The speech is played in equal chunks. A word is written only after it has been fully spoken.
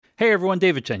Hey everyone,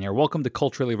 David Chen here. Welcome to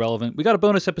Culturally Relevant. We got a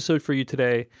bonus episode for you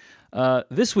today.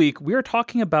 This week, we are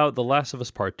talking about The Last of Us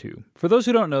Part 2. For those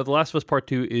who don't know, The Last of Us Part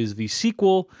 2 is the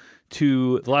sequel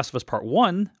to The Last of Us Part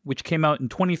 1, which came out in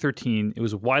 2013. It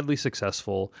was widely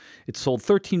successful. It sold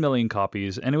 13 million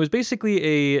copies, and it was basically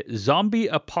a zombie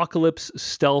apocalypse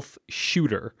stealth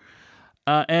shooter.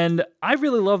 And I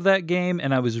really love that game,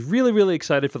 and I was really, really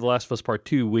excited for The Last of Us Part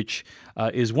 2, which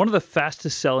is one of the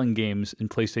fastest-selling games in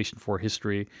PlayStation 4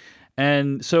 history.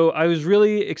 And so I was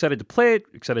really excited to play it,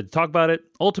 excited to talk about it.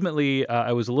 Ultimately,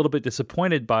 I was a little bit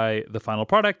disappointed by the final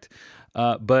product,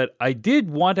 but I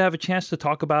did want to have a chance to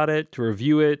talk about it, to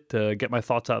review it, to get my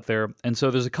thoughts out there. And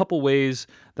so there's a couple ways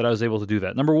that I was able to do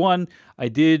that. Number one, I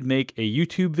did make a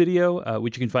YouTube video,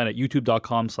 which you can find at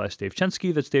youtube.com/Dave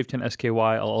Chensky. That's Dave Chen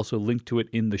SKY. I'll also link to it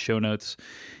in the show notes.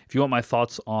 If you want my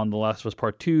thoughts on The Last of Us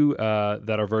Part 2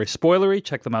 that are very spoilery,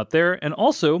 check them out there. And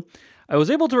also, I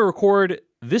was able to record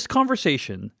this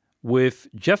conversation with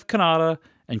Jeff Cannata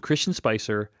and Christian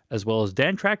Spicer, as well as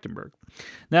Dan Trachtenberg.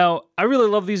 Now, I really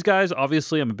love these guys.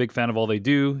 Obviously, I'm a big fan of all they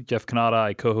do. Jeff Cannata,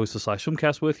 I co-host the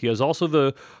 /Swimcast with. He is also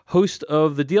the host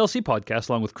of the DLC podcast,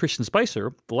 along with Christian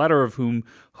Spicer, the latter of whom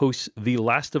hosts the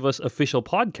Last of Us official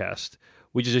podcast,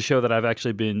 which is a show that I've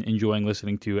actually been enjoying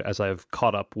listening to as I've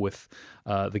caught up with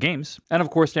the games. And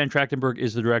of course, Dan Trachtenberg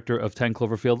is the director of 10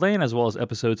 Cloverfield Lane, as well as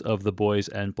episodes of The Boys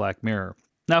and Black Mirror.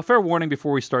 Now, fair warning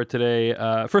before we start today.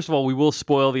 First of all, we will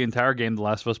spoil the entire game, The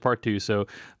Last of Us Part 2. So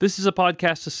this is a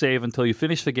podcast to save until you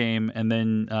finish the game and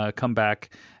then come back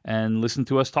and listen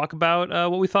to us talk about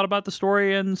what we thought about the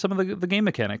story and some of the game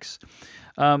mechanics.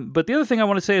 But the other thing I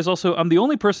want to say is also I'm the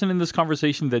only person in this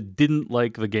conversation that didn't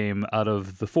like the game out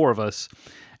of the four of us.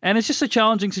 And it's just a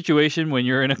challenging situation when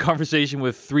you're in a conversation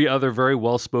with three other very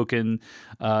well-spoken,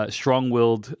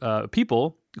 strong-willed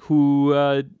people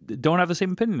who don't have the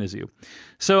same opinion as you.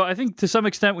 So I think to some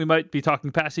extent we might be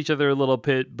talking past each other a little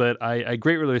bit, but I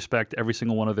greatly respect every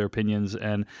single one of their opinions,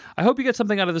 and I hope you get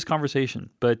something out of this conversation.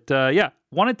 But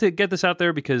wanted to get this out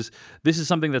there because this is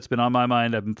something that's been on my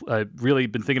mind. I've really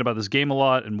been thinking about this game a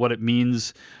lot and what it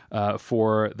means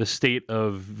for the state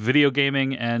of video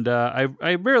gaming, and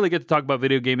I rarely get to talk about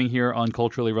video gaming here on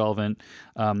Culturally Relevant,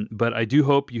 but I do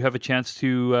hope you have a chance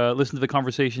to listen to the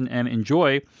conversation and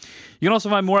enjoy. You can also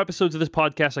find more episodes of this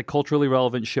podcast at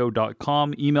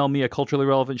culturallyrelevantshow.com. Email me at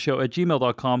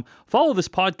culturallyrelevantshow@gmail.com. Follow this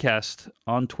podcast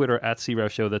on Twitter at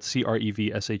CRevShow. That's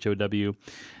CREVSHOW.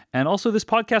 And also, this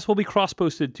podcast will be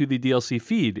cross-posted to the DLC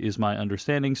feed, is my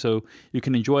understanding, so you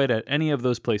can enjoy it at any of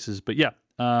those places. But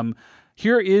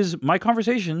here is my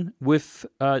conversation with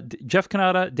Jeff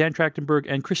Cannata, Dan Trachtenberg,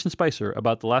 and Christian Spicer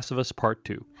about The Last of Us Part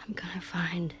 2. I'm gonna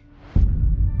find...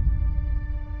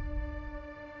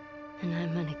 and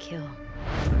I'm gonna kill...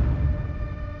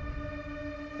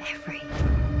 every...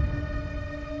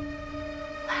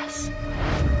 last...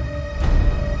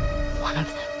 one of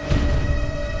them.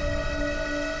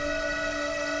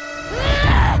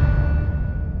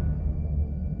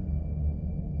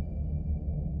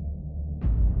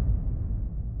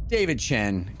 David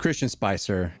Chen, Christian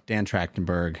Spicer, Dan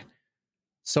Trachtenberg.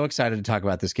 So excited to talk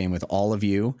about this game with all of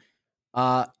you.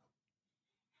 I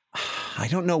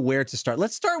don't know where to start.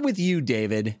 Let's start with you,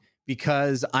 David,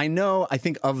 because I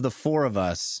think of the four of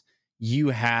us,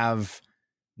 you have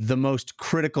the most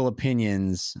critical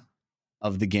opinions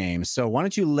of the game. So why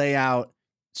don't you lay out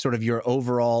sort of your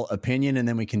overall opinion, and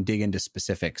then we can dig into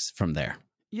specifics from there.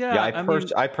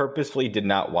 I purposefully did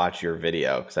not watch your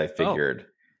video because I figured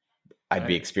I'd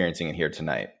be experiencing it here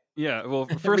tonight. Yeah, well,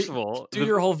 first of all... Do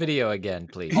your whole video again,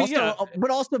 please.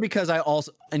 But also because I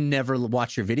never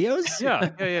watch your videos.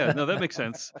 Yeah. No, that makes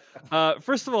sense.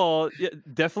 First of all,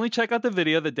 definitely check out the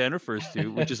video that Dan refers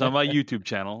to, which is on my YouTube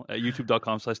channel at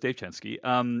youtube.com/Dave Chensky,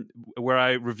 where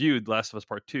I reviewed Last of Us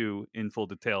Part 2 in full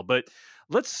detail. But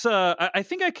let's... I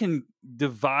think I can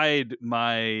divide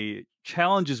my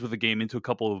challenges with the game into a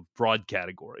couple of broad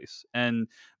categories. And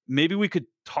maybe we could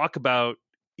talk about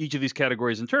each of these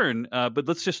categories in turn, but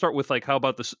let's just start with how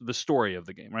about the story of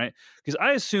the game, right? Because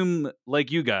I assume, like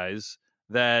you guys,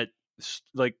 that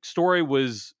story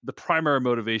was the primary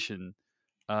motivation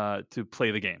to play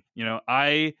the game.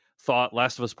 I thought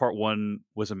Last of Us Part 1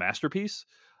 was a masterpiece.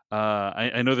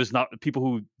 I know there's not people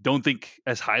who don't think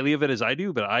as highly of it as I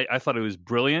do, but I thought it was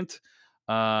brilliant.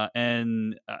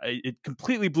 And it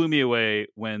completely blew me away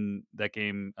when that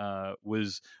game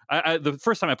was... the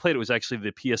first time I played it was actually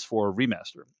the PS4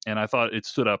 remaster, and I thought it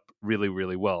stood up really,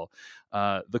 really well.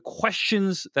 The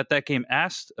questions that game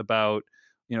asked about,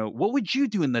 what would you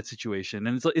do in that situation?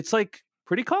 And it's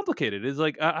pretty complicated. It's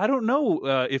I don't know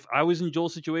if I was in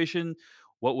Joel's situation,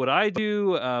 what would I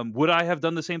do? Would I have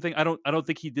done the same thing? I don't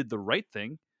think he did the right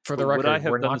thing. For the Would I record,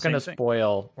 have we're done not the going to same thing?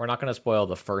 spoil. We're not going to spoil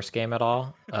the first game at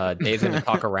all. Dave's going to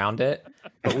talk around it,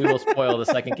 but we will spoil the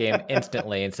second game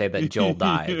instantly and say that Joel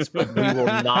dies. But we will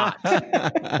not.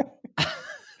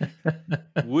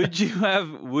 Would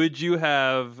you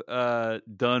have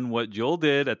done what Joel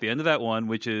did at the end of that one,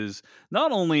 which is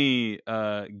not only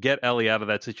get Ellie out of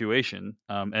that situation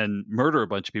and murder a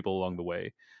bunch of people along the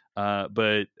way,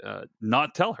 but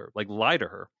not tell her, like lie to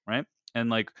her, right? And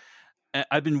like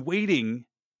I've been waiting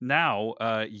now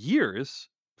years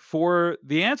for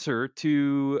the answer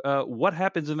to what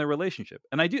happens in their relationship,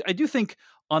 and I do think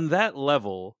on that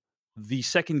level the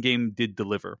second game did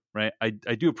deliver, right? I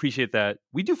do appreciate that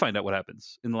we do find out what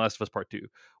happens in The Last of Us Part 2.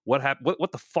 What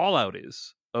the fallout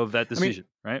is of that decision,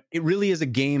 right? It really is a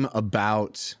game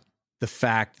about the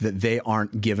fact that they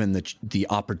aren't given the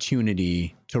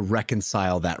opportunity to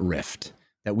reconcile that rift.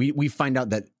 That we find out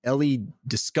that Ellie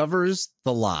discovers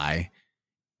the lie,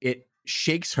 it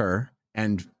shakes her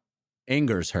and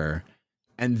angers her,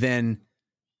 and then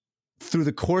through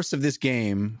the course of this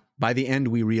game, by the end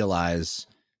we realize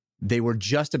they were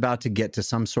just about to get to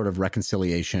some sort of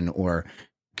reconciliation or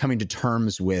coming to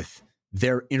terms with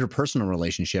their interpersonal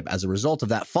relationship as a result of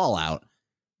that fallout,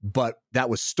 but that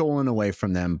was stolen away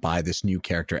from them by this new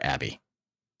character, Abby.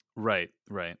 Right.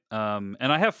 And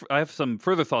I have some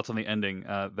further thoughts on the ending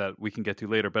that we can get to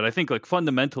later, but I think like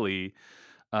fundamentally,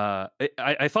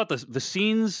 I thought the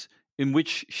scenes in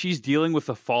which she's dealing with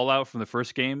the fallout from the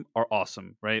first game are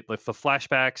awesome, right? Like the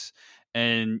flashbacks,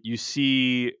 and you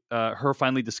see her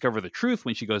finally discover the truth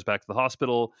when she goes back to the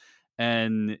hospital,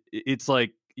 and it's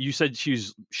like you said,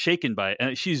 she's shaken by it,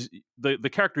 and she's the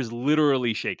character is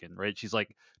literally shaken, right? She's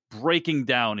like breaking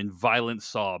down in violent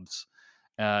sobs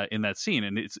in that scene,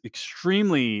 and it's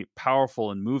extremely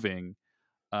powerful and moving,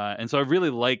 and so I really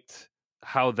liked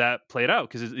how that played out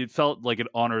because it felt like it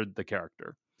honored the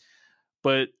character.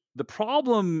 But the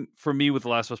problem for me with The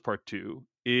Last of Us Part 2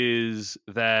 is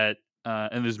that,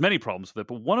 and there's many problems with it,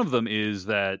 but one of them is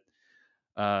that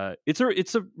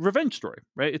it's a revenge story,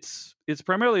 right? It's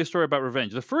primarily a story about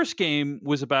revenge. The first game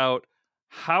was about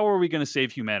how are we going to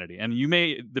save humanity, and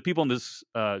the people in this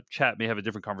chat may have a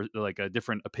different a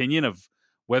different opinion of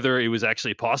whether it was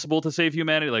actually possible to save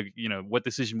humanity, like what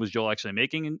decision was Joel actually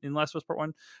making in Last of Us Part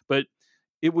 1, but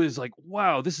it was like,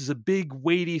 wow, this is a big,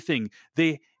 weighty thing.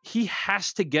 He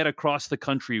has to get across the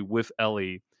country with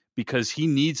Ellie because he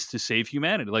needs to save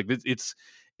humanity. Like it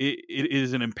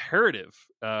is an imperative.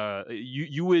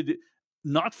 You would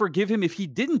not forgive him if he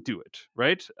didn't do it,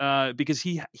 right? Because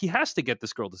he has to get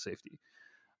this girl to safety.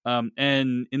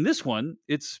 And in this one,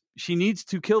 she needs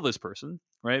to kill this person,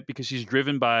 right? Because she's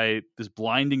driven by this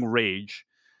blinding rage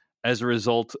as a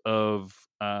result of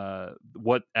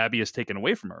what Abby has taken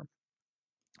away from her.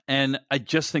 And I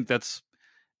just think that's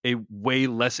a way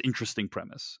less interesting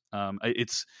premise.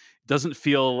 It doesn't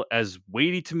feel as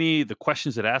weighty to me. The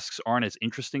questions it asks aren't as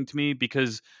interesting to me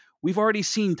because we've already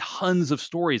seen tons of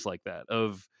stories like that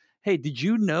of, hey, did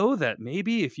you know that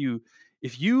maybe if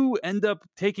you end up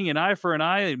taking an eye for an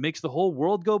eye, it makes the whole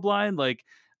world go blind? Like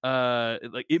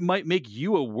it might make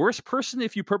you a worse person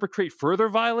if you perpetrate further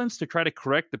violence to try to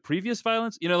correct the previous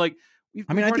violence.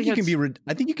 I think you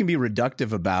can be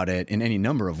reductive about it in any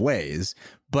number of ways,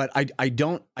 but I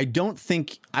don't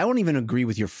even agree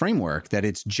with your framework that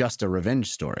it's just a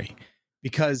revenge story,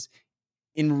 because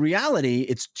in reality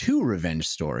it's two revenge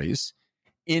stories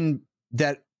in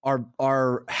that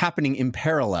are happening in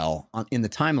parallel in the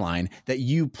timeline that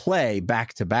you play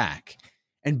back to back.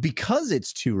 And because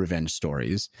it's two revenge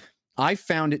stories, I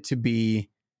found it to be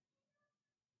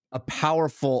a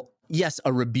powerful, yes,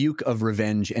 a rebuke of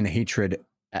revenge and hatred,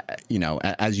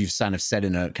 as you've kind of said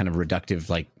in a kind of reductive,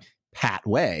 like pat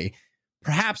way.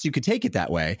 Perhaps you could take it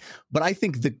that way, but I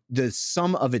think the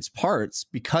sum of its parts,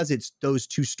 because it's those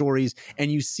two stories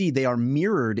and you see they are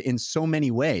mirrored in so many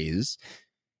ways,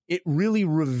 it really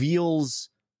reveals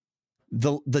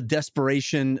the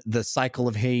desperation, the cycle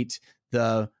of hate,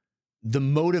 the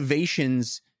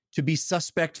motivations to be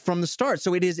suspect from the start.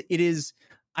 So it is.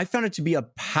 I found it to be a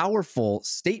powerful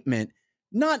statement,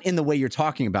 not in the way you're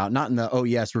talking about, not in the, oh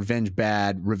yes, revenge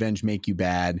bad, revenge make you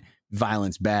bad,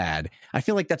 violence bad. I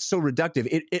feel like that's so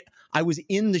reductive. I was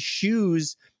in the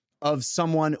shoes of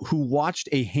someone who watched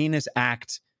a heinous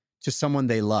act to someone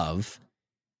they love,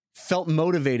 felt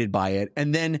motivated by it,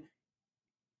 and then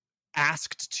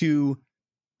asked to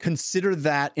consider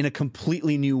that in a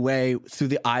completely new way through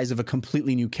the eyes of a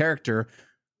completely new character,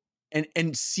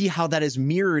 and see how that is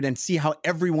mirrored, and see how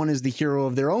everyone is the hero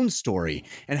of their own story,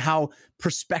 and how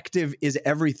perspective is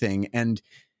everything. And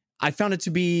I found it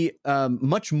to be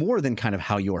much more than kind of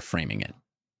how you're framing it.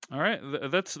 All right,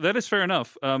 that is fair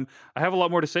enough. I have a lot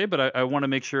more to say, but I want to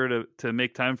make sure to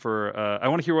make time for. I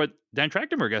want to hear what Dan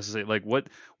Trachtenberg has to say. Like, what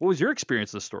was your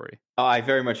experience of the story? Oh, I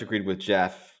very much agreed with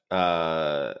Jeff,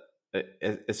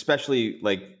 especially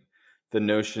like the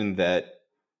notion that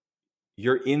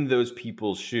you're in those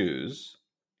people's shoes,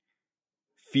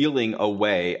 feeling a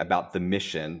way about the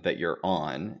mission that you're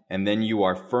on, and then you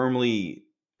are firmly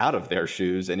out of their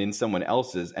shoes and in someone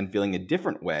else's and feeling a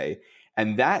different way,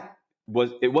 and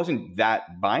it wasn't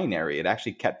that binary. It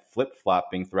actually kept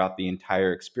flip-flopping throughout the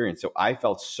entire experience. So I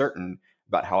felt certain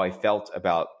about how I felt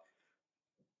about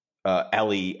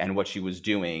Ellie and what she was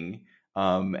doing.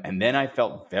 And then I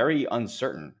felt very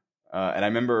uncertain. And I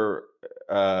remember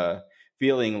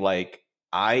feeling like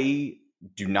I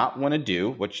do not want to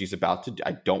do what she's about to do.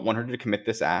 I don't want her to commit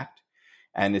this act.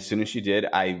 And as soon as she did,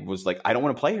 I was like, I don't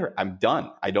want to play her. I'm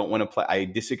done. I don't want to play. I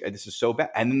disagree. This is so bad.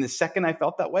 And then the second I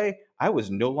felt that way, I was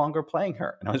no longer playing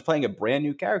her. And I was playing a brand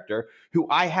new character who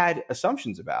I had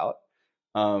assumptions about.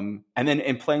 And then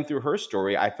in playing through her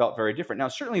story, I felt very different. Now,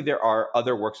 certainly there are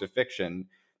other works of fiction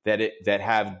that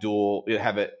have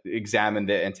examined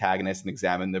the antagonist and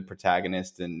examined the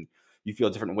protagonist, and you feel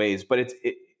different ways. But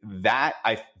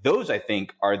those I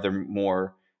think are the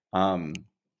more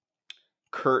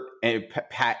curt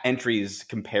pat entries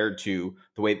compared to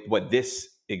the way what this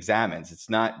examines. It's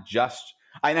not just,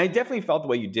 and I definitely felt the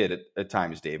way you did at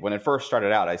times, Dave. When it first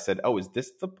started out, I said, "Oh, is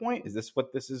this the point? Is this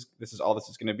what this is? This is all this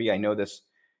is going to be?" I know this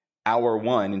hour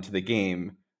one into the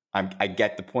game, I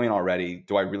get the point already.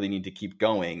 Do I really need to keep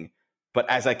going? But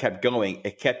as I kept going,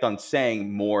 it kept on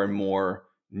saying more and more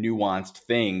nuanced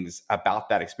things about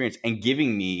that experience and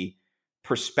giving me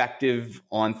perspective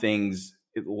on things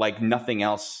like nothing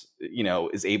else,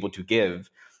 is able to give,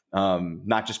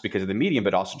 not just because of the medium,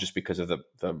 but also just because of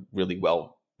the really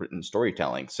well written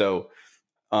storytelling. So,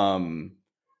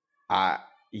 I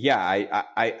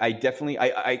definitely,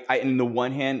 I on the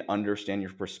one hand understand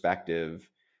your perspective,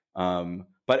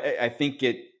 but I think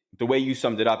the way you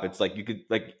summed it up, it's like you could,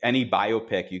 like any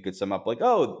biopic, you could sum up like,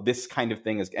 oh, this kind of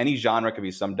thing is, any genre could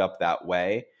be summed up that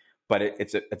way. But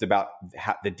it's about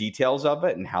the details of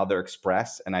it and how they're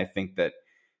expressed. And I think that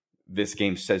this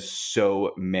game says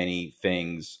so many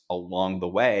things along the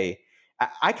way.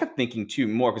 I kept thinking too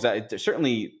more, because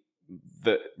certainly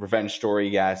the revenge story,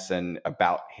 yes, and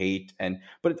about hate,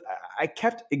 but I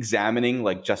kept examining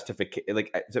like justification,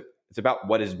 like it's about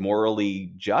what is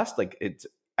morally just. Like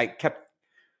I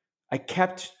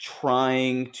kept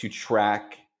trying to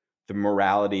track the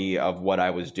morality of what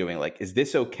I was doing. Like, is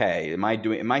this okay? Am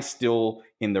I still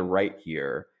in the right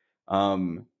here?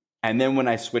 And then when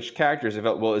I switched characters, I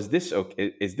felt, well, is this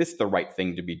okay? Is this the right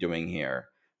thing to be doing here?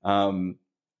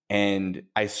 And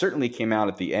I certainly came out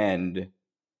at the end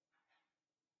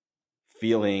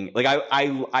feeling like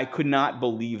I could not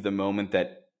believe the moment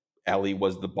that Ellie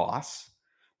was the boss.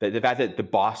 That the fact that the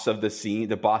boss of the scene,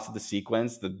 the boss of the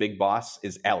sequence, the big boss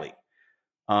is Ellie.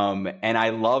 And I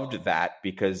loved that,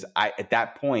 because at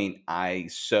that point I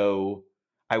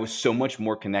was so much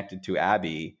more connected to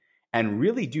Abby, and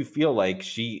really do feel like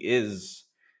she is.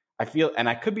 And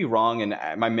I could be wrong, and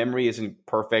my memory isn't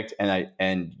perfect,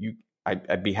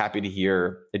 I'd be happy to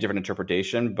hear a different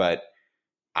interpretation, but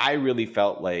I really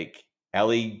felt like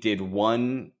Ellie did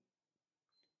one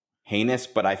heinous,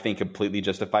 but I think completely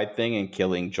justified thing in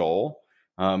killing Joel,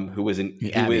 what's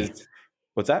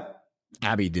that?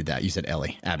 Abby did that. You said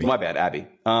Ellie. Abby. Oh, my bad, Abby.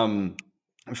 I'm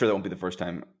sure that won't be the first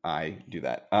time I do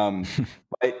that.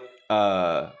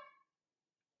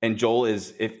 And Joel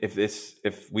is,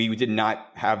 if we did not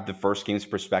have the first game's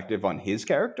perspective on his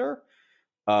character,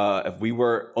 if we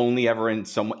were only ever in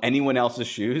anyone else's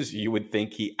shoes, you would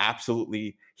think he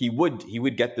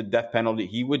would get the death penalty.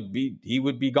 He would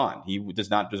be gone. He does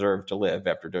not deserve to live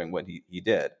after doing what he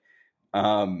did.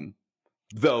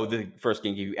 Though the first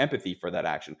game gave you empathy for that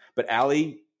action. But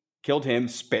Allie killed him,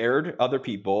 spared other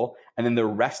people, and then the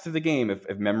rest of the game,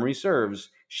 if memory serves,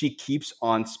 she keeps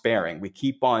on sparing. We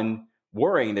keep on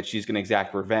worrying that she's going to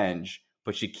exact revenge,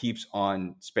 but she keeps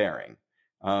on sparing.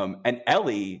 And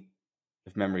Ellie,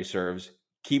 if memory serves,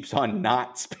 keeps on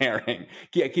not sparing.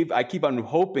 I keep on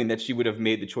hoping that she would have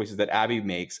made the choices that Abby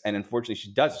makes, and unfortunately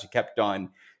she does. She kept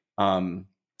on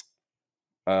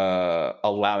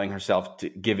allowing herself to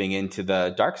giving into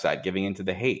the dark side, giving into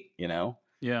the hate,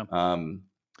 Yeah.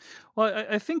 Well,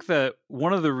 I think that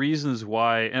one of the reasons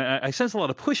why, and I sense a lot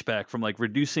of pushback from like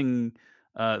reducing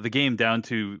the game down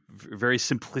to very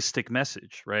simplistic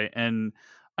message, right? And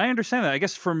I understand that. I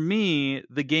guess for me,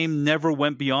 the game never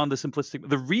went beyond the simplistic.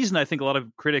 The reason I think a lot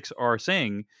of critics are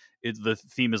saying the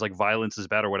theme is like violence is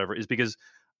bad or whatever is because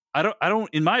I don't.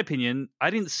 In my opinion, I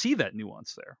didn't see that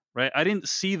nuance there. Right. I didn't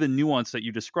see the nuance that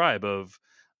you describe of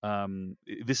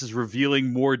this is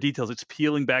revealing more details. It's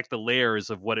peeling back the layers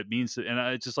of what it means. And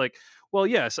it's just like, well,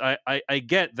 yes, I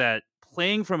get that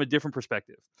playing from a different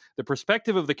perspective. The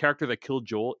perspective of the character that killed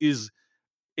Joel is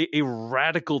a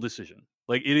radical decision.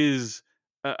 Like it is,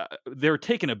 they're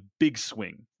taking a big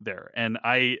swing there, and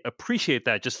I appreciate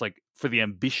that just like for the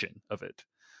ambition of it.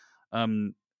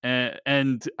 And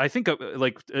I think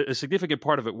like a significant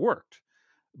part of it worked,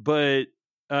 but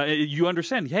you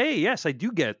understand. Hey, yes, I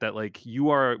do get that. Like you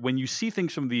are when you see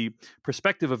things from the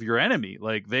perspective of your enemy,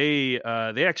 like they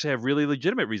actually have really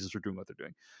legitimate reasons for doing what they're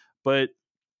doing, but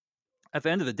at the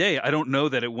end of the day, I don't know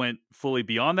that it went fully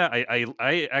beyond that.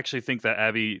 I actually think that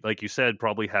Abby, like you said,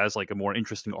 probably has like a more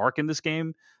interesting arc in this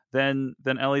game than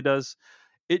Ellie does.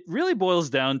 It really boils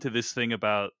down to this thing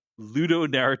about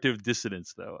ludonarrative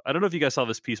dissonance, though. I don't know if you guys saw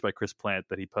this piece by Chris Plant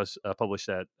that he published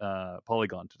at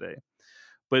Polygon today,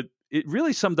 but it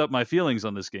really summed up my feelings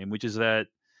on this game, which is that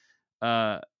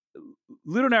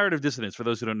ludonarrative dissonance, for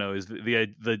those who don't know, is the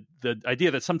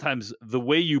idea that sometimes the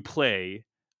way you play,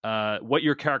 what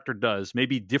your character does, may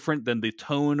be different than the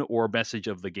tone or message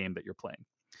of the game that you're playing.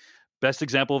 Best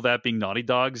example of that being Naughty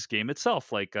Dog's game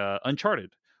itself, like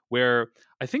Uncharted, where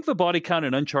I think the body count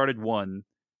in Uncharted 1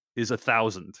 is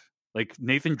 1,000. Like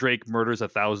Nathan Drake murders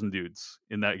 1,000 dudes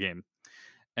in that game,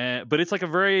 but it's like a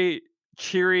very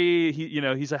cheery.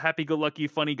 He's a happy-go-lucky,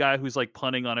 funny guy who's like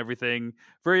punning on everything.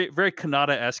 Very, very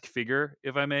Kanata-esque figure,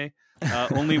 if I may.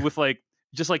 Only with like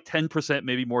just like 10%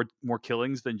 maybe more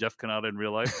killings than Jeff Kanata in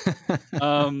real life.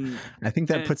 I think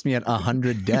that puts me at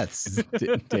 100 deaths,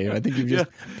 Dave. I think you've just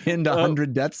pinned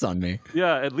 100 deaths on me.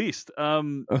 Yeah, at least.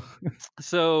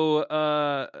 So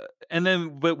and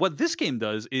then, but what this game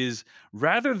does is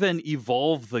rather than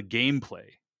evolve the gameplay,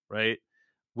 right,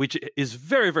 which is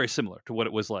very, very similar to what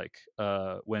it was like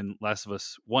when Last of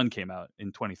Us 1 came out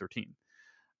in 2013.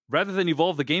 Rather than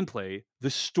evolve the gameplay, the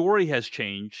story has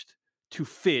changed to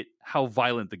fit how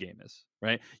violent the game is,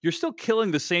 right? You're still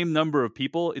killing the same number of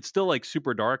people. It's still like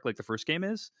super dark like the first game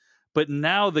is. But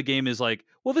now the game is like,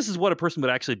 well, this is what a person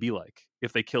would actually be like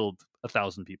if they killed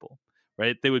 1,000 people,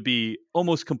 right? They would be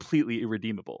almost completely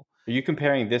irredeemable. Are you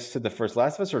comparing this to the first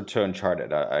Last of Us or to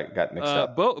Uncharted? I got mixed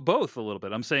up. Both a little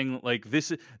bit. I'm saying like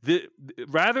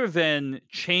rather than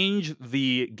change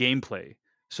the gameplay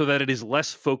so that it is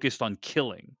less focused on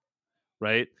killing,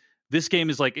 right? This game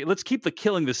is like, let's keep the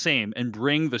killing the same and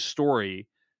bring the story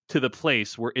to the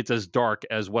place where it's as dark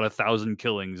as what 1,000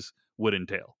 killings would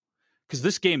entail. Because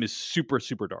this game is super,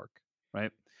 super dark,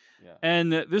 right? Yeah.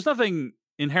 And there's nothing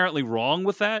inherently wrong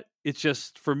with that. It's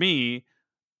just, for me,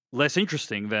 less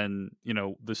interesting than,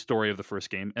 the story of the first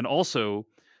game. And also,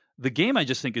 the game I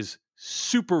just think is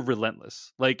super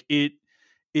relentless. Like, it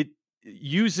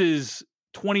uses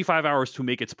 25 hours to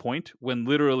make its point when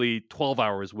literally 12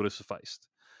 hours would have sufficed.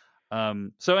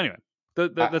 So anyway,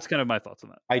 that's kind of my thoughts on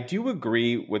that. I do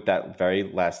agree with that very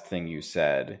last thing you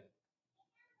said.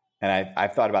 And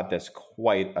I've thought about this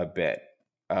quite a bit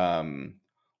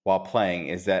while playing,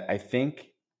 is that I think,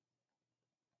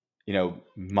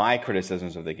 my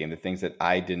criticisms of the game, the things that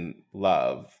I didn't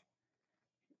love,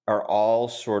 are all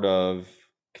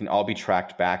can all be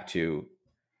tracked back to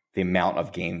the amount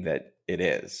of game that it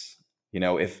is.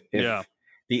 If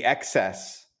the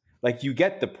excess, like, you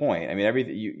get the point. I mean,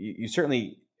 everything you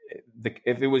certainly,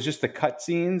 if it was just the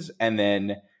cutscenes and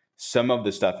then some of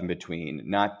the stuff in between,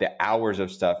 not the hours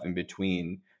of stuff in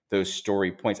between those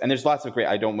story points. And there's lots of great,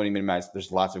 I don't want to minimize,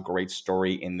 there's lots of great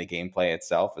story in the gameplay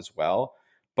itself as well.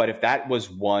 But if that was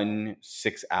 1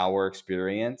 6-hour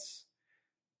experience,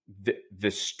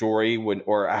 the story would,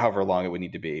 or however long it would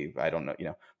need to be, I don't know,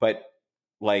 but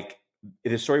like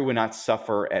the story would not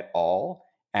suffer at all.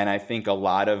 And I think a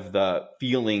lot of the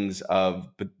feelings of,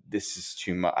 but this is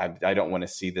too much, I don't want to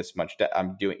see this much,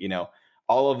 I'm doing,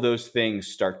 all of those things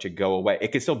start to go away.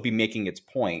 It could still be making its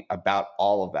point about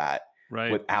all of that,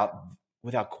 right,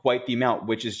 without quite the amount,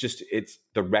 which is just, it's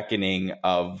the reckoning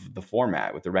of the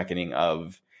format, with the reckoning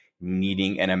of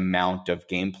needing an amount of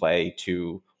gameplay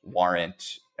to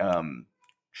warrant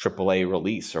AAA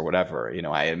release or whatever,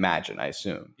 I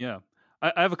assume. Yeah.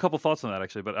 I have a couple thoughts on that,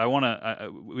 actually, but I want to.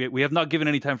 We have not given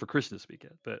any time for Christian to speak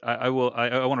yet, but I will.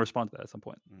 I want to respond to that at some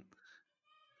point.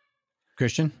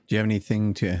 Christian, do you have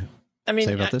anything to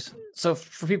say about this? So,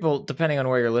 for people, depending on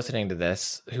where you're listening to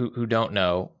this, who don't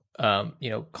know,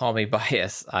 call me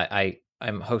biased.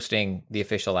 I'm hosting the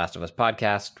official Last of Us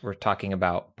podcast. We're talking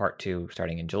about part 2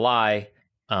 starting in July.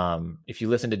 If you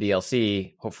listen to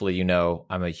DLC, hopefully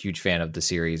I'm a huge fan of the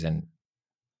series, and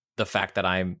the fact that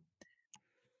I'm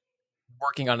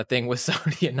working on a thing with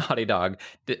Sony and Naughty Dog,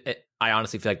 I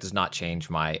honestly feel like does not change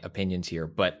my opinions here.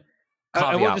 But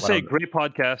I want to say, great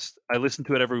podcast. I listen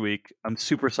to it every week. I'm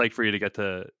super psyched for you to get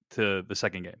to the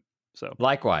second game. So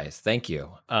likewise, thank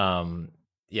you.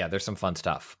 Yeah, there's some fun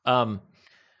stuff.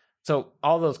 So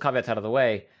all those caveats out of the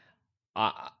way,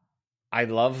 I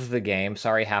love the game.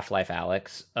 Sorry, Half-Life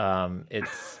Alex.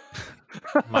 It's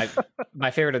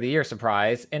my favorite of the year,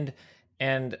 surprise. And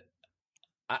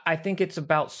I think it's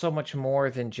about so much more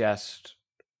than just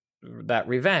that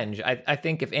revenge. I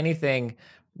think if anything,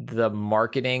 the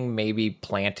marketing maybe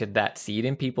planted that seed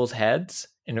in people's heads,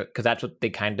 and because that's what they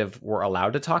kind of were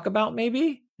allowed to talk about, maybe.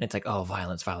 And it's like, oh,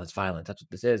 violence, violence, violence. That's what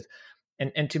this is.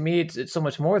 And to me, it's so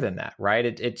much more than that, right?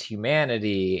 It's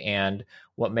humanity and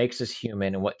what makes us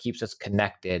human and what keeps us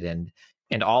connected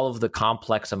and all of the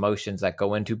complex emotions that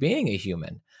go into being a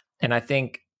human. And I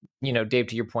think, Dave,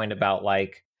 to your point about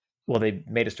like, well, they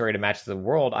made a story to match the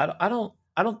world. I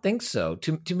don't think so.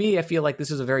 To me, I feel like this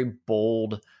is a very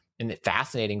bold and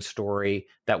fascinating story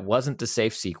that wasn't the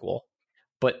safe sequel,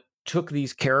 but took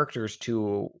these characters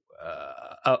to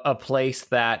a place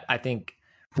that I think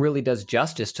really does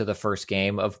justice to the first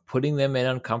game of putting them in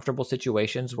uncomfortable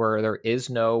situations where there is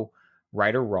no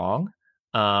right or wrong.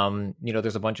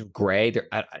 There's a bunch of gray.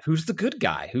 Who's the good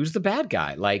guy? Who's the bad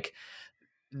guy? Like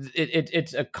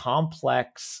it's a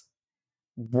complex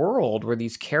world where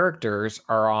these characters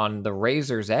are on the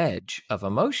razor's edge of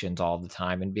emotions all the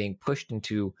time and being pushed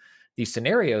into these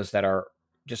scenarios that are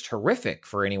just horrific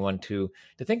for anyone to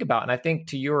think about. And I think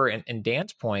to your and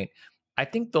Dan's point, I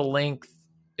think the length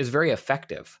is very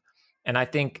effective. And I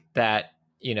think that,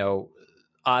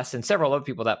 us and several other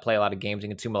people that play a lot of games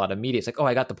and consume a lot of media, it's like, oh,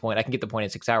 I got the point. I can get the point in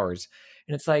 6 hours.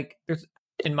 And it's like,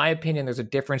 in my opinion, there's a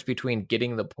difference between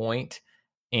getting the point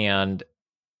and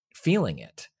feeling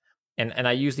it. And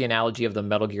I use the analogy of the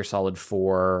Metal Gear Solid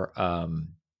 4,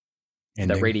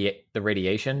 the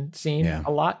radiation scene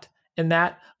a lot in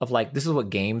that, of like, this is what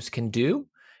games can do.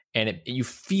 And you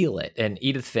feel it. And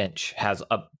Edith Finch has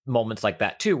moments like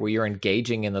that too, where you're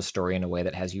engaging in the story in a way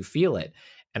that has you feel it.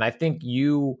 And I think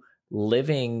you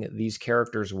living these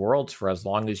characters' worlds for as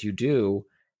long as you do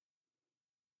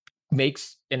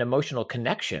makes an emotional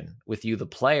connection with you, the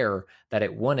player, that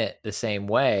it wouldn't the same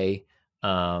way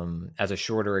as a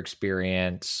shorter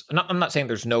experience. I'm not saying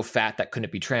there's no fat that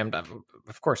couldn't be trimmed.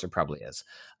 Of course, there probably is.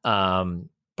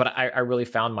 But I really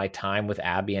found my time with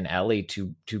Abby and Ellie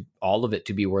to all of it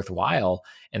to be worthwhile.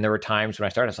 And there were times when I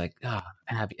started, I was like, oh,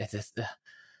 Abby,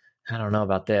 I don't know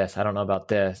about this. I don't know about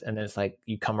this. And then it's like,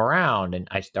 you come around and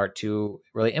I start to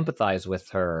really empathize with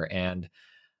her. And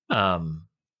I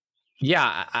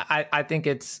think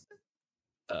it's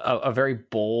a very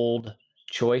bold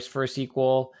choice for a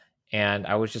sequel. And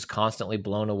I was just constantly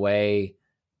blown away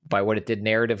by what it did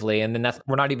narratively. And then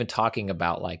we're not even talking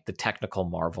about like the technical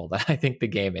marvel that I think the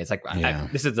game is. Like,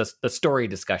 this is the story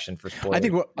discussion for spoilers.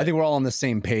 I think we're all on the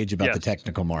same page about the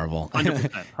technical marvel.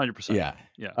 100%. Yeah.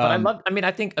 But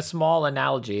I think a small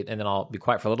analogy, and then I'll be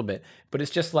quiet for a little bit, but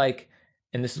it's just like,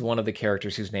 and this is one of the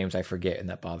characters whose names I forget, and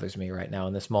that bothers me right now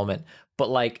in this moment, but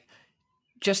like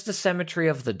just the symmetry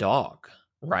of the dog,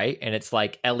 right? And it's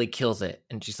like Ellie kills it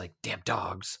and she's like, damn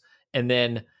dogs. And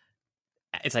then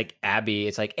it's like Abby,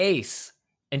 it's like Ace.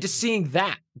 And just seeing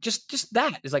that, just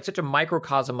that is like such a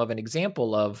microcosm of an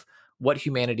example of what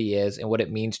humanity is and what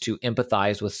it means to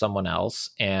empathize with someone else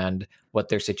and what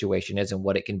their situation is and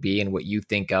what it can be, and what you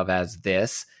think of as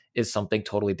this is something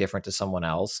totally different to someone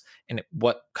else, and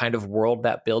what kind of world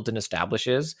that builds and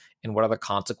establishes, and what are the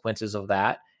consequences of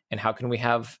that, and how can we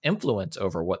have influence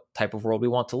over what type of world we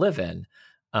want to live in.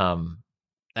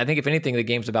 I think if anything, the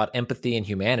game's about empathy and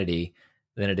humanity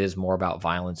than it is more about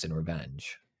violence and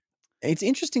revenge. It's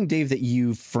interesting, Dave, that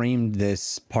you framed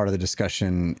this part of the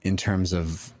discussion in terms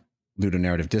of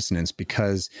ludonarrative dissonance,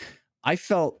 because I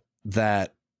felt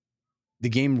that the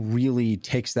game really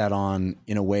takes that on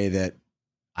in a way that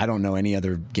I don't know any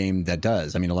other game that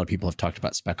does. I mean, a lot of people have talked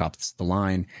about Spec Ops: The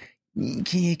Line,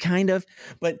 kind of,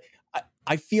 but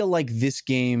I feel like this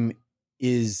game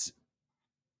is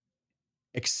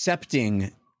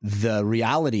accepting the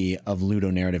reality of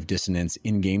ludonarrative dissonance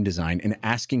in game design and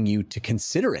asking you to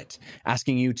consider it,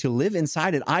 asking you to live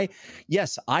inside it.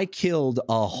 I killed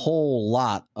a whole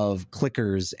lot of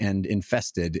clickers and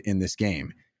infested in this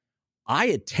game. I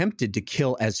attempted to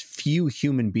kill as few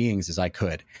human beings as I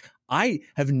could. I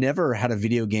have never had a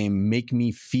video game make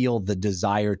me feel the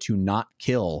desire to not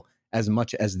kill as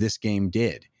much as this game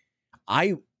did.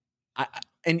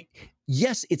 And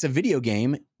yes, it's a video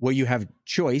game where you have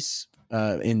choice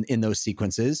in those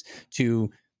sequences to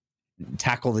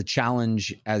tackle the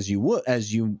challenge as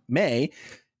you may,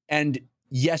 and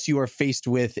yes, you are faced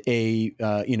with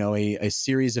a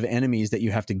series of enemies that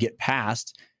you have to get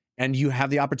past, and you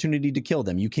have the opportunity to kill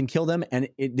them. You can kill them, and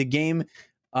the game.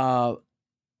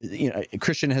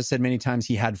 Christian has said many times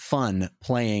he had fun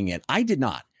playing it. I did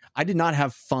not. I did not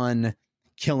have fun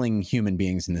killing human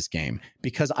beings in this game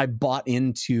because I bought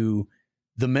into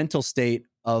the mental state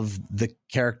of the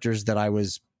characters that I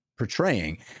was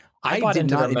portraying. I bought did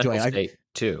into not the enjoy mental it. state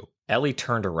too. Ellie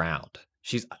turned around.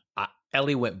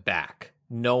 Ellie went back.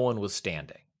 No one was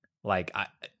standing. Like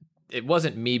it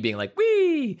wasn't me being like,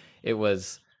 "Wee!" It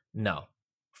was no.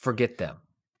 Forget them.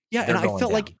 Yeah, They're and I going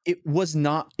felt down. like it was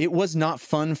not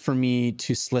fun for me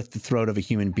to slit the throat of a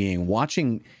human being.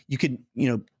 Watching, you could,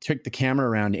 take the camera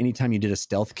around anytime you did a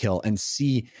stealth kill and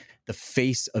see the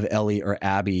face of Ellie or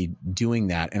Abby doing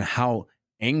that and how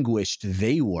anguished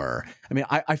they were. I mean,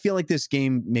 I feel like this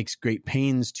game makes great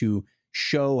pains to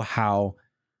show how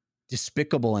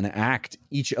despicable an act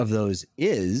each of those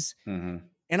is. Mm-hmm.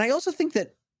 And I also think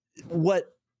that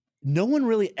what no one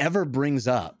really ever brings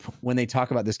up when they talk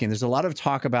about this game, there's a lot of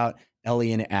talk about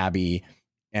Ellie and Abby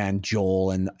and Joel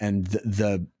and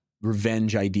the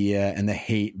revenge idea and the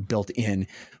hate built in.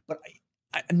 But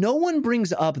no one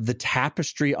brings up the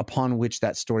tapestry upon which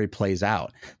that story plays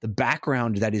out, the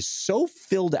background that is so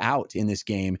filled out in this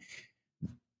game.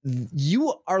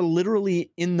 You are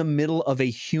literally in the middle of a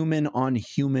human on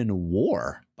human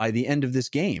war by the end of this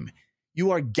game. You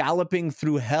are galloping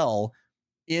through hell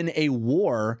in a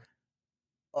war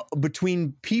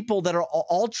between people that are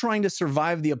all trying to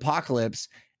survive the apocalypse.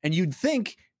 And you'd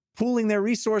think pooling their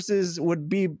resources would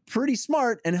be pretty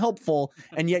smart and helpful.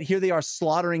 And yet here they are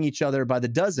slaughtering each other by the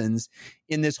dozens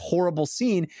in this horrible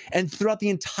scene. And throughout the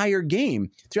entire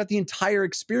game, throughout the entire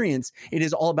experience, it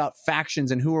is all about factions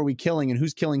and who are we killing and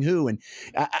who's killing who. And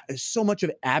so much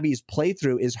of Abby's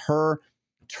playthrough is her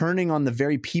turning on the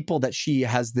very people that she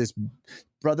has this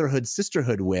brotherhood,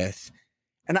 sisterhood with.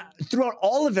 And throughout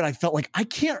all of it, I felt like I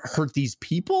can't hurt these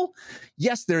people.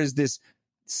 Yes, there is this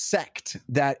sect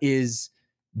that is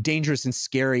dangerous and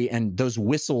scary, and those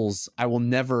whistles, I will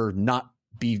never not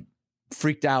be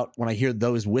freaked out when I hear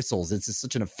those whistles. It's just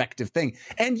such an effective thing.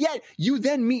 And yet you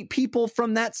then meet people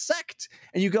from that sect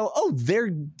and you go, oh, they're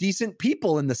decent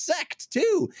people in the sect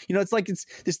too. It's like it's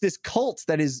this cult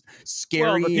that is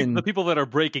scary. Well, the people that are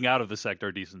breaking out of the sect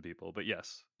are decent people, but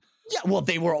yes. Yeah, well,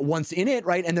 they were once in it,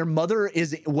 right? And their mother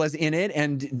was in it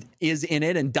and is in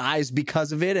it and dies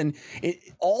because of it. And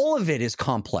all of it is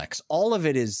complex. All of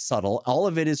it is subtle. All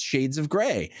of it is shades of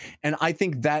gray. And I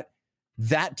think that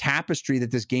tapestry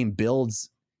that this game builds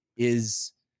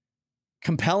is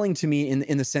compelling to me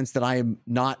in the sense that I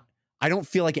don't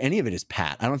feel like any of it is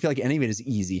pat. I don't feel like any of it is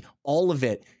easy. All of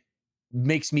it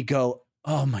makes me go,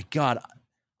 oh my God,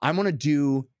 I want to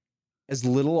do as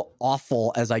little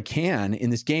awful as I can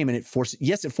in this game. And it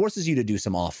forces you to do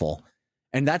some awful.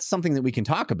 And that's something that we can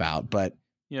talk about, but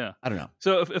yeah, I don't know.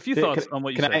 So a few thoughts on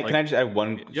what you said. Can I just add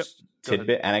one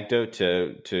tidbit anecdote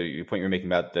to your point you were making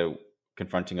about the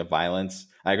confronting of violence?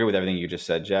 I agree with everything you just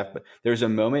said, Jeff, but there's a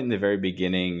moment in the very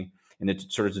beginning in the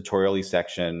sort of tutorial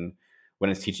section when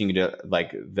it's teaching you to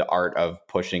like the art of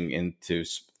pushing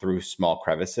through small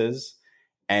crevices,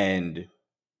 and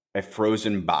a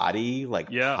frozen body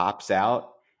pops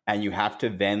out, and you have to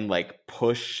then like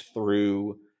push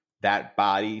through that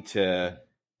body to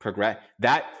progress.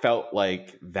 That felt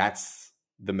like that's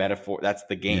the metaphor. That's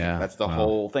the game. Yeah, that's the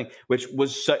whole thing, which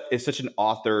is such an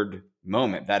authored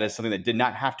moment. That is something that did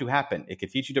not have to happen. It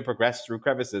could teach you to progress through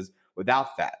crevices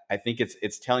without that. I think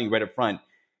it's telling you right up front,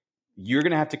 you're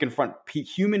going to have to confront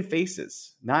human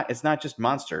faces. It's not just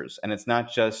monsters, and it's not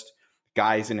just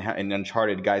guys in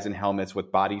Uncharted, guys in helmets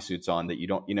with bodysuits on that you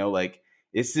don't,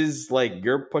 this is like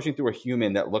you're pushing through a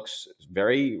human that looks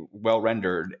very well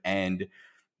rendered, and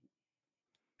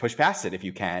push past it if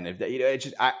you can.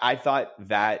 I thought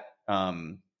that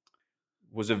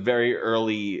was a very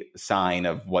early sign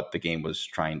of what the game was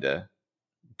trying to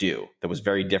do. That was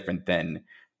very different than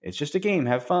it's just a game,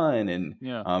 have fun, and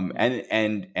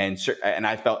and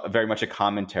I felt very much a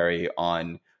commentary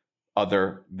on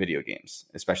other video games,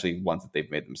 especially ones that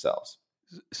they've made themselves.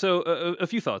 So a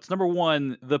few thoughts. Number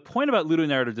one, the point about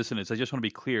ludonarrative dissonance, I just want to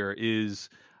be clear, is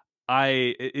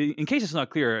in case it's not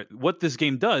clear, what this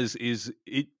game does is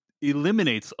it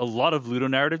eliminates a lot of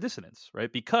ludonarrative dissonance,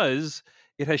 right? Because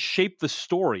it has shaped the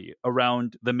story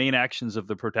around the main actions of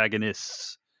the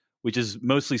protagonists, which is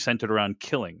mostly centered around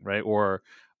killing, right? Or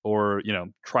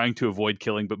trying to avoid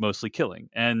killing, but mostly killing.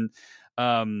 And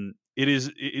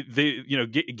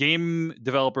game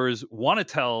developers want to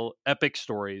tell epic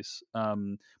stories,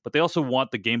 but they also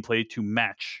want the gameplay to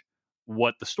match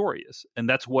what the story is. And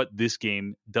that's what this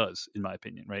game does, in my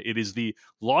opinion, right? It is the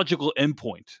logical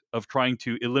endpoint of trying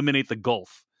to eliminate the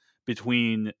gulf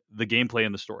between the gameplay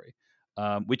and the story,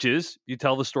 which is you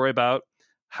tell the story about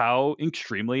how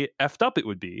extremely effed up it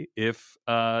would be if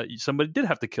somebody did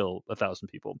have to kill 1,000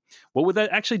 people. What would that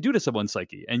actually do to someone's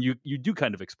psyche? And you do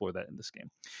kind of explore that in this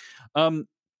game.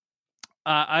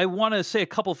 I want to say a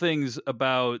couple things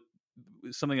about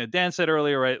something that Dan said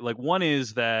earlier, right? Like, one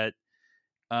is that,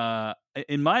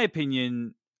 in my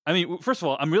opinion, I mean, first of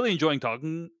all, I'm really enjoying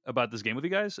talking about this game with you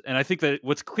guys. And I think that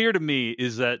what's clear to me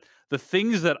is that the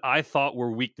things that I thought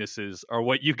were weaknesses are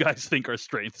what you guys think are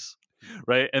strengths.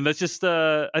 Right. And that's just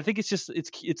I think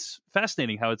it's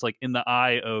fascinating how it's like in the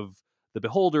eye of the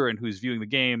beholder and who's viewing the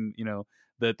game,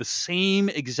 that the same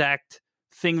exact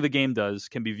thing the game does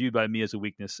can be viewed by me as a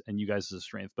weakness and you guys as a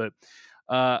strength. But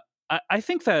I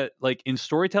think that, like, in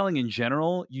storytelling in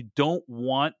general, you don't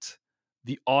want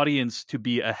the audience to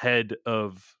be ahead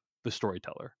of the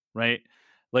storyteller, right?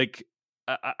 Like,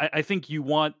 I think you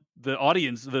want the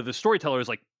audience, the storyteller is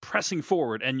like pressing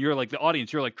forward, and you're like the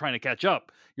audience, you're like trying to catch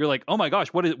up. You're like, oh my gosh,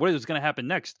 what is going to happen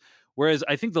next? Whereas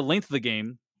I think the length of the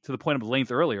game, to the point of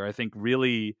length earlier, I think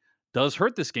really does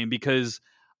hurt this game, because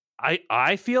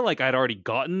I feel like I'd already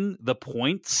gotten the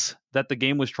points that the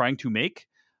game was trying to make.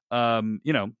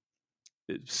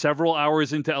 Several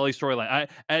hours into Ellie's storyline,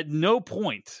 at no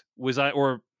point was I,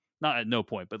 or not at no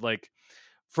point, but like,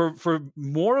 for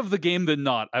more of the game than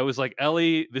not, I was like,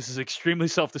 Ellie, this is extremely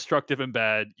self-destructive and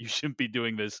bad. You shouldn't be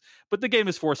doing this. But the game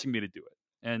is forcing me to do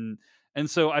it. And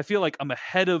so I feel like I'm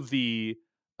ahead of the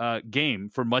game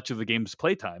for much of the game's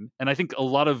playtime. And I think a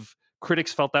lot of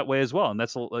critics felt that way as well. And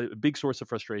that's a big source of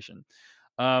frustration.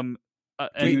 Do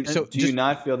you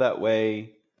not feel that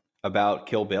way about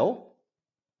Kill Bill?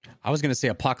 I was going to say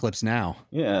Apocalypse Now.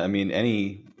 Yeah, I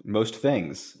mean, most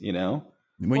things,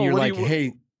 When you're like,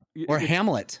 hey... Or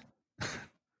Hamlet.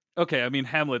 Okay, I mean,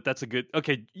 Hamlet, that's a good...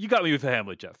 Okay, you got me with the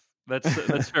Hamlet, Jeff.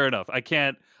 That's fair enough. I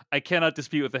cannot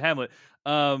dispute with the Hamlet.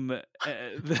 I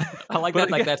like that.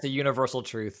 Like, that's a universal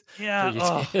truth. Yeah.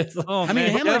 I mean,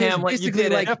 Hamlet is basically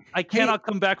like... I cannot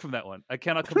come back from that one. I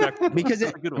cannot come back from because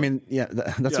that's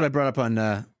what I brought up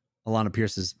on Alana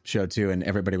Pierce's show, too, and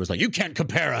everybody was like, you can't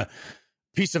compare a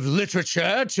piece of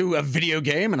literature to a video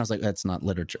game, and I was like, that's not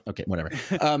literature. Okay, whatever.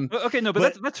 Okay, no,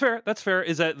 but that's fair. That's fair.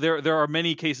 Is that there are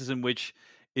many cases in which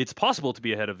it's possible to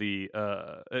be ahead of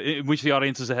in which the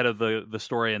audience is ahead of the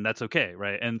story, and that's okay,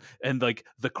 right? And like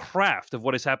the craft of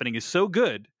what is happening is so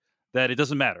good that it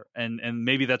doesn't matter, and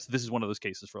maybe this is one of those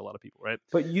cases for a lot of people, right?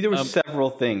 But there were several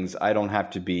things. I don't have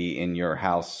to be in your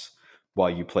house while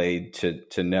you played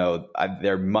to know.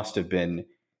 There must have been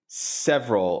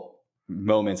several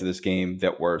moments of this game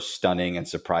that were stunning and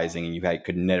surprising, and you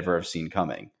could never have seen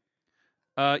coming.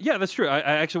 Yeah, that's true. I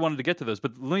actually wanted to get to those,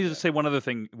 but let me just say one other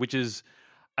thing, which is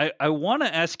I want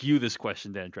to ask you this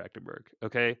question, Dan Trachtenberg.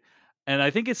 Okay, and I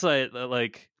think it's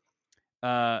like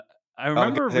I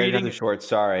remember reading short.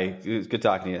 Sorry, it was good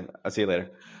talking to you. I'll see you later.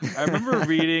 I remember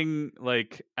reading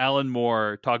like Alan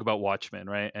Moore talk about Watchmen,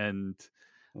 right? And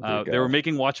they were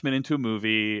making Watchmen into a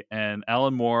movie, and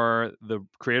Alan Moore, the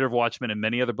creator of Watchmen and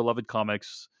many other beloved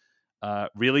comics,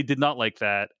 really did not like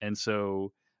that, and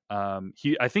so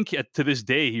I think to this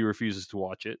day he refuses to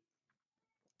watch it.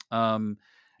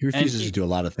 He refuses to do a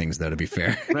lot of things, though, to be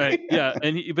fair. Right? Yeah,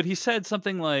 but he said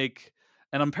something like,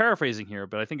 and I'm paraphrasing here,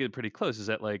 but I think it's pretty close. Is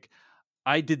that like,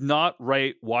 I did not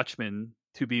write Watchmen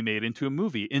to be made into a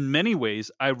movie. In many ways,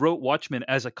 I wrote Watchmen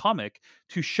as a comic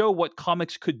to show what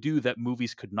comics could do that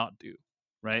movies could not do,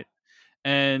 right?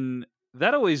 And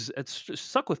that it's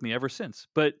stuck with me ever since.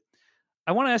 But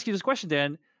I want to ask you this question,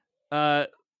 Dan.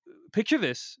 Picture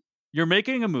this. You're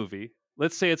making a movie.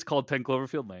 Let's say it's called 10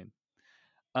 Cloverfield Lane.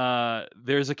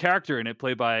 There's a character in it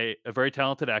played by a very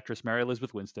talented actress, Mary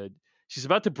Elizabeth Winstead. She's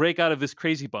about to break out of this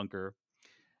crazy bunker.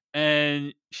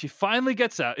 And she finally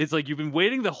gets out. It's like you've been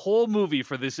waiting the whole movie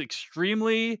for this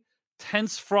extremely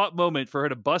tense, fraught moment for her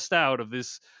to bust out of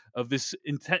this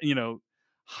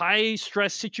high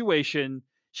stress situation.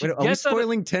 Wait, are we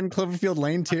spoiling 10 Cloverfield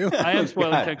Lane too? I am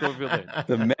spoiling 10 Cloverfield Lane.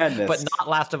 The madness, but not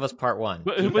Last of Us Part 1.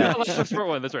 But not Last of Us Part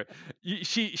 1. That's right.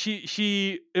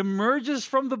 She emerges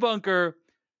from the bunker.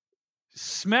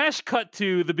 Smash cut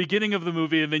to the beginning of the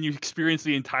movie, and then you experience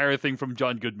the entire thing from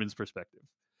John Goodman's perspective.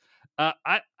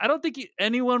 I don't think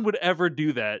anyone would ever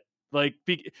do that. Like,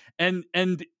 and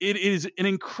it is an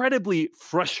incredibly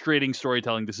frustrating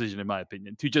storytelling decision, in my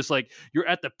opinion, to just like, you're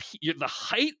at the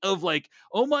height of like,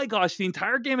 oh my gosh, the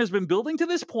entire game has been building to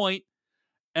this point,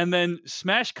 and then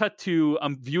smash cut to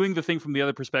I'm viewing the thing from the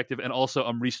other perspective, and also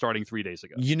I'm restarting 3 days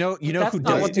ago. You know That's who not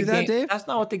does what do the that, game- Dave? That's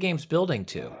not what the game's building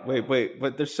to. Wait,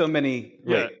 but there's so many.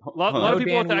 Yeah. Wait, A lot hold of on.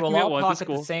 people Dan, we attacking will me at all once. talk It's at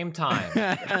cool. the same time.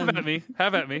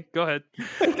 Have at me. Go ahead.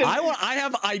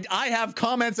 I have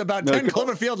comments about No, 10 go-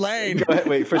 Cloverfield Lane. Go ahead,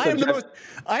 wait, first I am Jeff-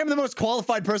 the most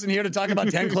qualified person here to talk about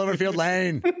 10 Cloverfield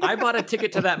Lane. I bought a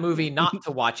ticket to that movie not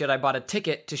to watch it. I bought a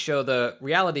ticket to show the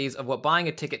realities of what buying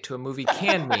a ticket to a movie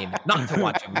can mean, not to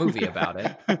watch a movie about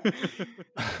it.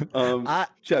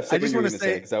 Jeff, say I what just you were want to gonna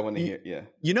say because I want to hear. Yeah.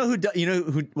 You know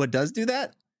what does do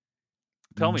that?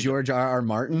 Tell me. George R.R.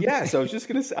 Martin. Yeah, so I was just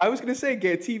gonna say,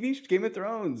 TV, Game of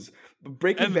Thrones,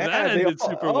 Breaking And Bad. that they ended all-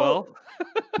 super well.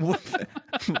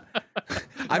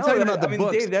 I'm talking about the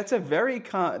books. Dave, that's a very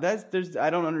I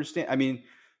don't understand. I mean,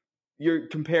 you're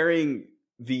comparing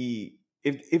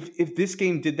if this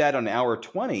game did that on hour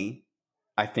 20,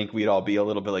 I think we'd all be a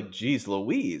little bit like, geez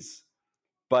Louise.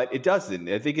 But it doesn't.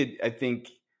 I think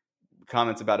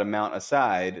comments about amount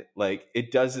aside, like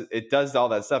it does all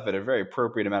that stuff at a very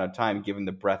appropriate amount of time given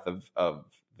the breadth of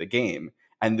the game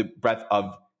and the breadth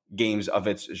of games of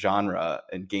its genre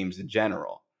and games in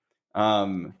general. You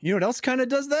know what else kind of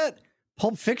does that?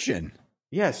 Pulp Fiction.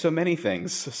 Yeah, so many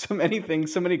things, so many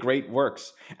great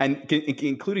works, and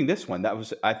including this one. That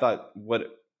was, I thought,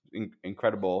 what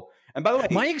incredible. And by the way,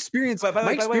 My experience.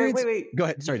 wait. Go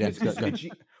ahead. Sorry, Dan. Go ahead.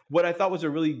 What I thought was a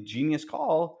really genius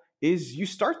call is you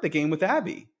start the game with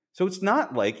Abby. So it's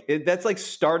not like that's like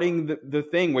starting the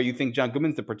thing where you think John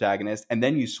Goodman's the protagonist, and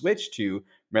then you switch to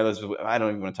Mary Elizabeth. I don't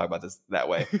even want to talk about this that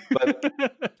way,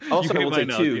 but also I will say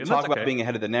too, talk about being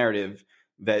ahead of the narrative.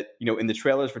 That, you know, in the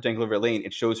trailers for 10 Cloverfield Lane,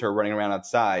 it shows her running around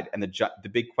outside, and the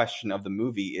big question of the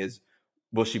movie is,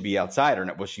 will she be outside or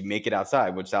not? Will she make it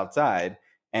outside? What's outside?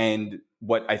 And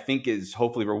what I think is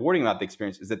hopefully rewarding about the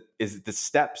experience is the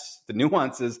steps, the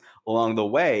nuances along the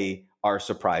way are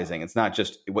surprising. It's not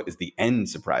just what is the end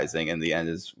surprising, and the end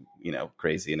is, you know,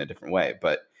 crazy in a different way.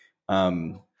 But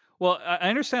well, I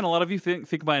understand a lot of you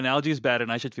think my analogy is bad,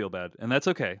 and I should feel bad, and that's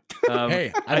okay.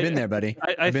 Hey, I've been there, buddy.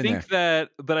 I think that,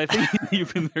 but I think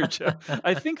you've been there, Joe.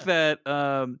 I think that,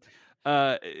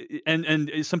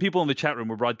 and some people in the chat room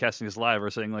were broadcasting this live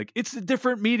are saying like it's a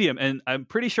different medium, and I'm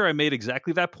pretty sure I made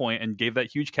exactly that point and gave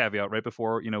that huge caveat right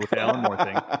before, you know, with the Alan Moore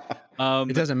thing.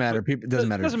 It doesn't matter. It doesn't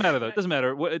matter. It doesn't matter though. It doesn't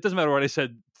matter. It doesn't matter what I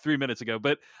said 3 minutes ago.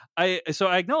 But I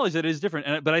acknowledge that it is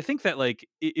different, but I think that like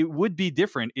it would be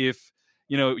different if,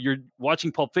 you know, you're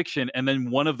watching Pulp Fiction and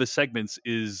then one of the segments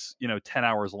is, you know, 10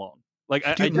 hours long. Like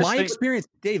Dude, my experience,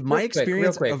 Dave, my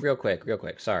experience. Real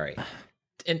quick. Sorry.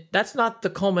 And that's not the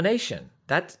culmination.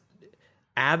 That's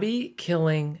Abby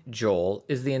killing Joel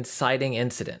is the inciting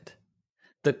incident.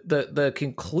 The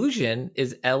conclusion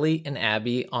is Ellie and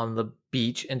Abby on the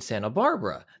beach in Santa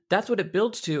Barbara. That's what it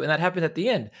builds to, and that happened at the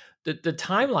end. The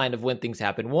timeline of when things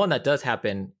happen, one, that does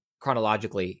happen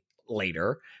chronologically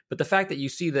later, but the fact that you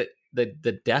see that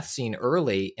the death scene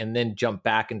early and then jump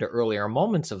back into earlier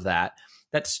moments of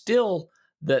that's still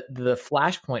the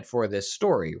flashpoint for this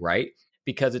story, right?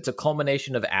 Because it's a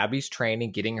culmination of Abby's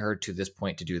training, getting her to this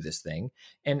point to do this thing,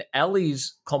 and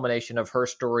Ellie's culmination of her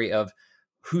story of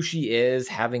who she is,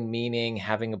 having meaning,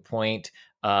 having a point,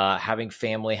 having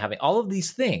family, having all of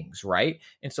these things, right?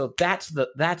 And so that's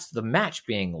the match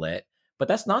being lit, but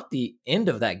that's not the end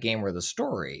of that game or the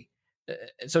story.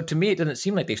 So to me, it doesn't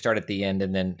seem like they start at the end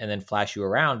and then flash you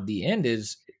around. The end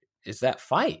is that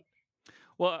fight.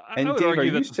 Well, and Dave, are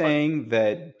you saying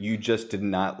that you just did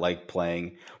not like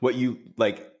playing what you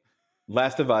like?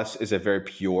 Last of Us is a very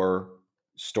pure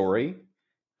story,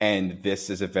 and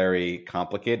this is a very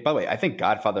complicated. By the way, I think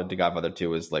Godfather to Godfather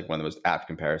 2 is like one of the most apt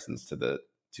comparisons to the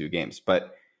two games.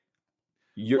 But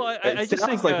it just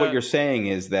sounds like what you're saying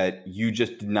is that you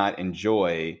just did not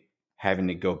enjoy having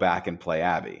to go back and play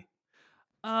Abby.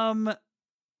 Yeah,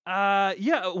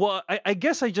 well, I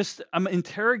guess I'm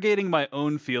interrogating my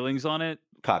own feelings on it.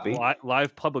 Copy.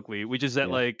 Live publicly, which is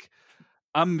that like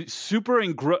I'm super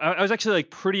I was actually like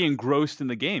pretty engrossed in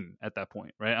the game at that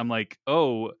point, right? I'm like,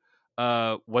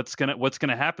 what's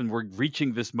gonna happen? We're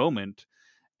reaching this moment,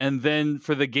 and then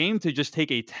for the game to just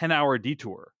take a 10-hour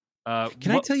detour.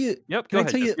 Can I tell you? Yep. Can I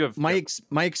tell you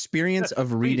my experience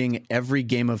of reading every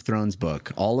Game of Thrones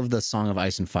book, all of the Song of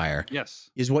Ice and Fire,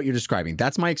 is what you're describing.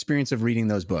 That's my experience of reading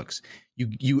those books.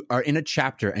 You are in a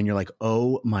chapter and you're like,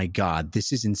 oh my God,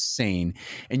 this is insane.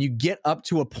 And you get up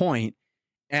to a point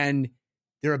and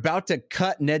they're about to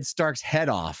cut Ned Stark's head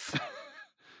off.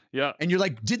 Yeah. And you're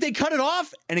like, did they cut it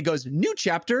off? And it goes, new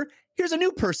chapter. Here's a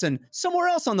new person somewhere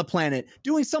else on the planet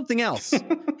doing something else.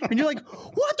 And you're like,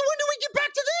 what? When do we get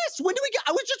back to this? When do we get?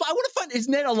 I want to find, is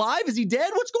Ned alive? Is he dead?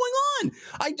 What's going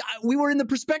on? We were in the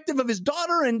perspective of his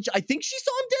daughter, and I think she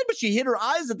saw him dead, but she hid her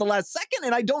eyes at the last second,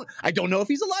 and I don't know if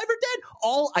he's alive or dead.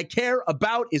 All I care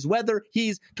about is whether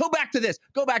go back to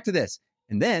this.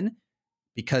 And then,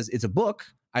 because it's a book,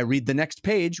 I read the next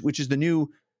page, which is the new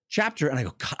chapter, and I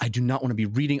go, God, I do not want to be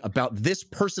reading about this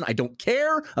person. I don't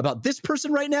care about this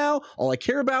person right now. All I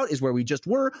care about is where we just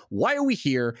were. Why are we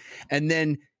here? And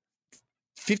then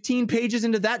 15 pages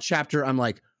into that chapter, I'm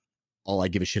like, all I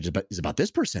give a shit is about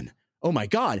this person. Oh my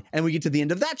God. And we get to the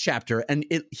end of that chapter, and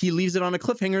he leaves it on a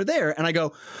cliffhanger there. And I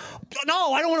go,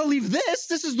 no, I don't want to leave this.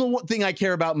 This is the one thing I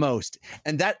care about most.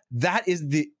 And that is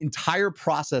the entire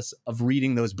process of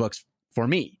reading those books for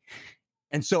me.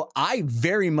 And so I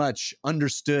very much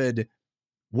understood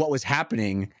what was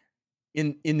happening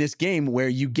in this game, where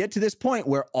you get to this point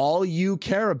where all you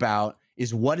care about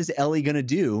is what is Ellie going to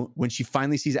do when she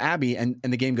finally sees Abby, and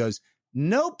the game goes,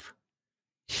 nope,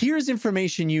 here's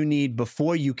information you need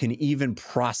before you can even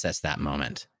process that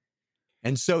moment.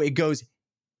 And so it goes,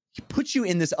 it puts you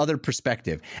in this other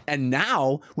perspective. And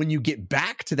now when you get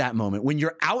back to that moment, when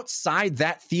you're outside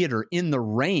that theater in the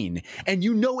rain and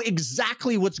you know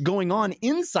exactly what's going on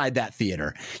inside that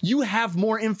theater, you have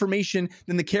more information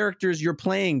than the characters you're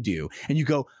playing do. And you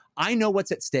go, I know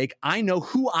what's at stake. I know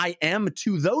who I am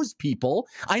to those people.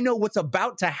 I know what's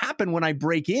about to happen when I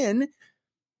break in.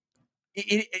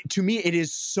 To me, it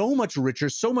is so much richer,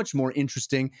 so much more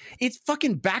interesting. It's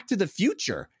fucking Back to the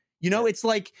Future. You know, it's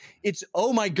like,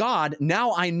 oh my God,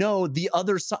 now I know the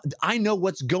other side. I know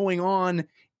what's going on,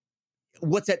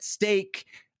 what's at stake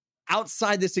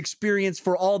outside this experience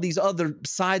for all these other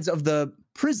sides of the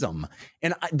prism.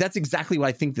 And that's exactly what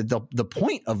I think that the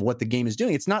point of what the game is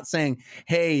doing. It's not saying,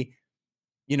 hey,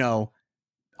 you know,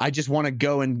 I just want to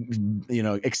go and, you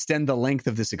know, extend the length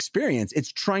of this experience.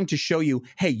 It's trying to show you,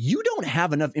 hey, you don't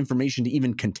have enough information to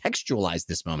even contextualize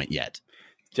this moment yet.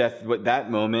 Jeff, what that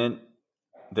moment,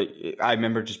 I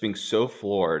remember just being so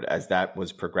floored as that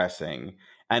was progressing.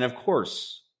 And of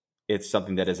course, it's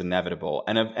something that is inevitable.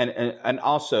 And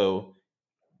also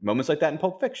moments like that in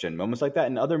Pulp Fiction, moments like that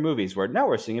in other movies where now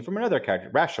we're seeing it from another character,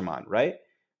 Rashomon, right?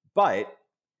 But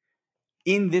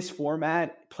in this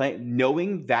format,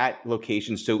 knowing that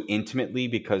location so intimately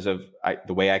because of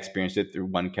the way I experienced it through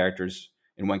one character's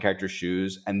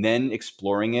shoes, and then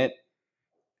exploring it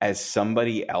as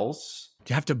somebody else.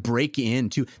 You have to break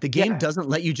into the game. Doesn't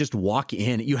let you just walk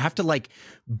in. You have to like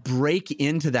break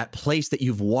into that place that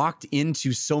you've walked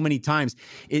into so many times.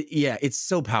 It's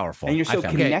so powerful. And you're so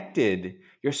connected.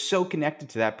 You're so connected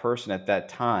to that person at that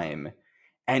time,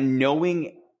 and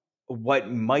knowing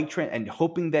what might and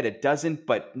hoping that it doesn't,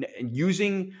 but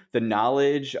using the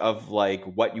knowledge of like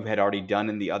what you had already done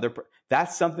in the other.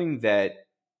 That's something that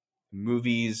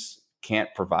movies can't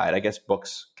provide. I guess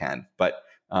books can, but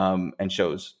and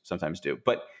shows sometimes do,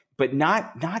 but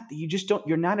not you just don't.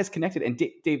 You're not as connected. And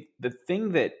Dave, the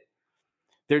thing that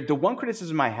the one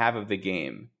criticism I have of the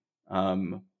game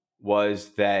was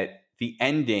that the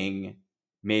ending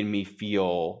made me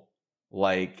feel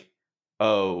like,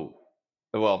 oh,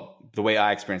 well, the way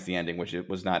I experienced the ending, which it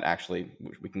was not actually,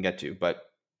 which we can get to, but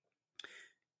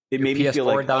it made me feel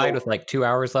like died with like 2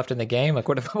 hours left in the game. Like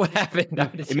what happened?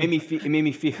 It made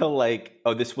me feel like,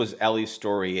 oh, this was Ellie's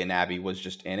story and Abby was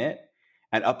just in it.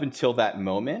 And up until that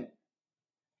moment,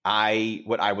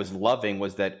 what I was loving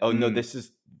was that, oh no, this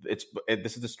is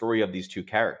the story of these two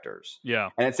characters. Yeah.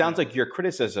 And it sounds like your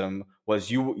criticism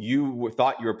was you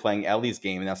thought you were playing Ellie's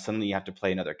game, and now suddenly you have to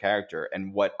play another character.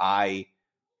 And what I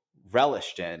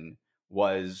relished in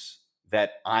was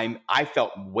that I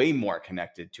felt way more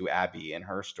connected to Abby and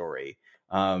her story,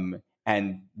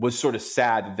 and was sort of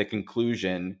sad that the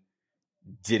conclusion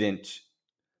didn't.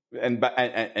 And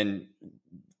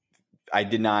I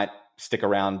did not stick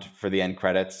around for the end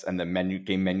credits and the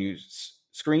game menu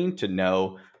screen to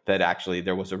know that actually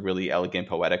there was a really elegant,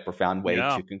 poetic, profound way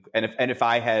to conclude. And if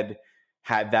I had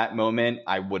that moment,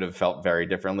 I would have felt very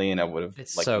differently, and it would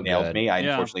have nailed me. I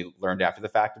unfortunately learned after the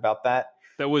fact about that.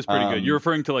 That was pretty good. You're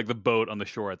referring to like the boat on the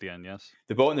shore at the end, yes?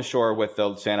 The boat on the shore with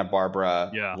the Santa Barbara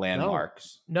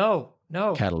landmarks. No.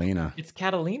 Catalina. It's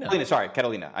Catalina.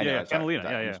 Catalina. I know.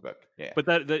 Catalina. Yeah. But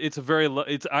that it's a very.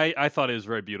 I thought it was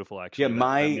very beautiful actually. Yeah,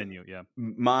 that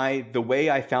menu. The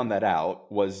way I found that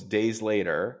out was days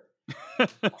later.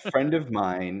 A friend of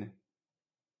mine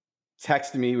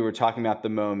texted me. We were talking about the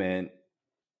moment,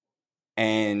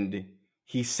 and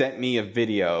he sent me a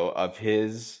video of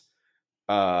his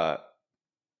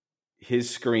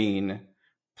screen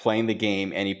playing the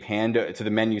game, and he panned to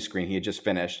the menu screen he had just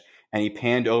finished, and he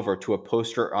panned over to a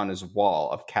poster on his wall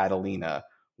of Catalina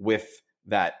with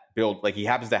that build. Like he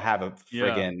happens to have a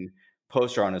friggin'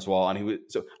 poster on his wall, and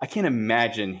so I can't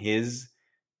imagine his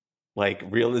like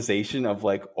realization of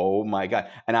like, oh my God.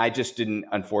 And I just didn't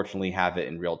unfortunately have it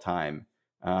in real time.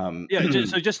 So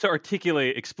just to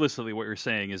articulate explicitly what you're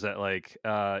saying is that like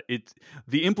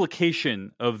the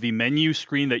implication of the menu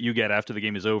screen that you get after the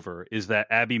game is over is that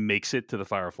Abby makes it to the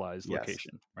Fireflies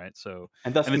location, right? So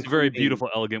and it's a very beautiful,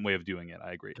 elegant way of doing it.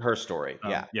 I agree. Her story,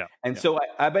 so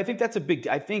I think that's a big.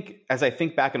 I think as I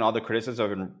think back on all the criticisms I've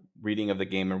been reading of the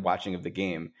game and watching of the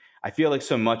game, I feel like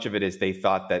so much of it is they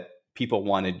thought that people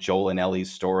wanted Joel and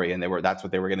Ellie's story, and that's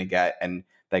what they were going to get, and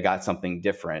they got something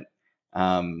different.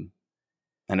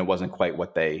 And it wasn't quite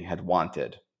what they had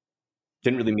wanted.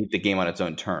 Didn't really meet the game on its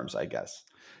own terms, I guess.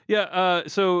 Yeah,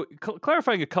 so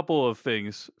clarifying a couple of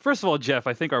things. First of all, Jeff,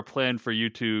 I think our plan for you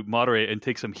to moderate and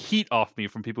take some heat off me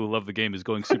from people who love the game is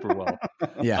going super well.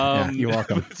 You're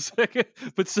welcome.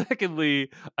 But secondly,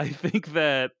 I think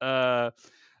that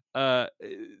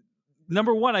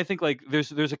number one, I think like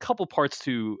there's a couple parts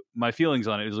to my feelings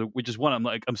on it, which is one,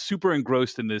 I'm super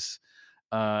engrossed in this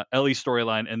Ellie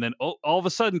storyline, and then all of a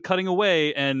sudden cutting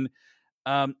away, and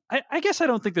I guess I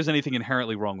don't think there's anything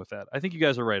inherently wrong with that. I think you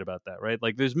guys are right about that, right?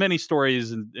 Like there's many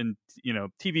stories and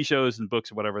TV shows and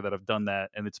books or whatever that have done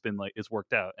that, and it's been like it's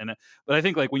worked out. But I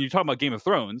think like when you're talking about Game of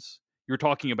Thrones, you're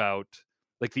talking about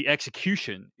like the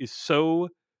execution is so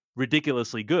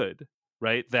ridiculously good,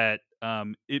 right? That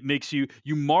it makes you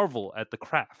marvel at the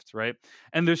craft, right?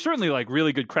 And there's certainly like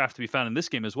really good craft to be found in this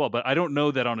game as well, but I don't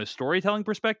know that on a storytelling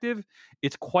perspective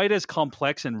it's quite as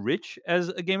complex and rich as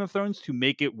a Game of Thrones to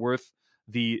make it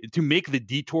to make the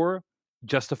detour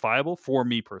justifiable for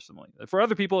me personally. For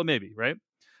other people it may be, right?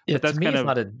 Yeah, but that's to me,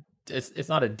 it's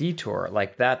not a detour.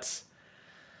 Like that's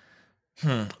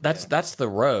the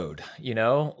road,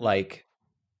 like,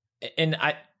 and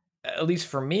at least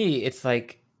for me it's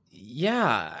like,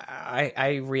 yeah,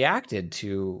 I reacted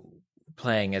to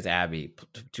playing as Abby,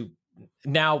 to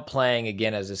now playing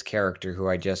again as this character who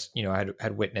I just,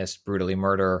 had witnessed brutally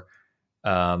murder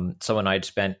someone I'd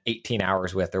spent 18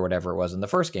 hours with or whatever it was in the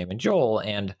first game, and Joel,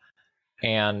 and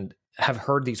have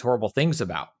heard these horrible things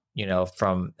about,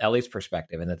 from Ellie's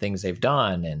perspective and the things they've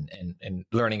done, and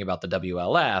learning about the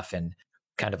WLF and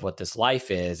kind of what this life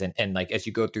is, and like as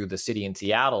you go through the city in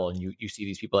Seattle and you see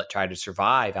these people that try to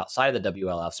survive outside of the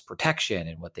WLF's protection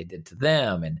and what they did to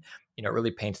them, and it really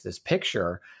paints this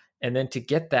picture. And then to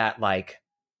get that, like,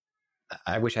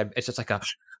 it's just like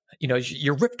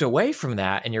you're ripped away from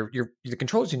that, and the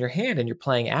controls in your hand, and you're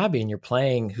playing Abby, and you're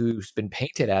playing who's been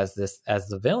painted as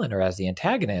the villain or as the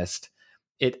antagonist.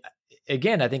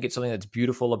 Again, I think it's something that's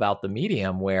beautiful about the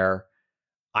medium, where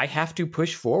I have to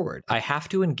push forward. I have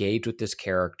to engage with this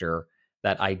character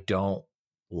that I don't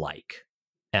like,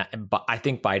 but I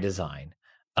think by design.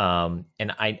 And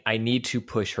I need to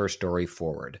push her story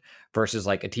forward versus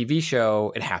like a TV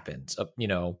show. It happens,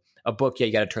 a book. Yeah,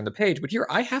 you got to turn the page, but here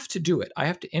I have to do it. I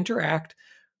have to interact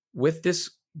with this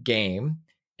game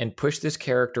and push this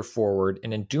character forward.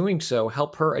 And in doing so,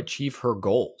 help her achieve her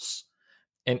goals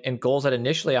and goals that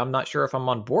initially I'm not sure if I'm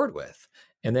on board with.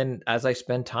 And then as I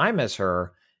spend time as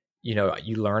her,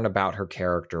 you learn about her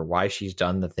character, why she's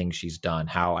done the things she's done,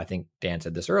 how, I think Dan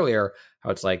said this earlier,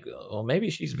 how it's like, well, maybe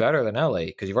she's better than Ellie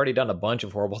because you've already done a bunch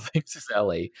of horrible things as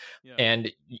Ellie. Yeah.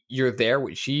 And you're there.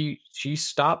 She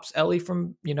stops Ellie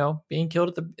from, being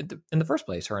killed in the first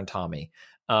place, her and Tommy.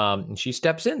 And she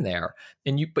steps in there,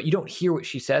 but you don't hear what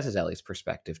she says as Ellie's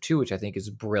perspective too, which I think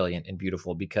is brilliant and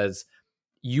beautiful because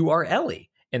you are Ellie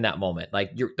in that moment.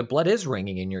 Like the blood is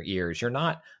ringing in your ears. You're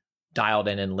not dialed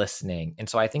in and listening. And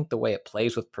so I think the way it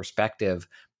plays with perspective,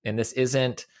 and this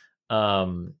isn't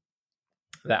the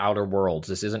Outer Worlds,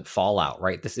 this isn't Fallout,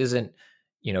 right? This isn't,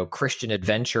 Christian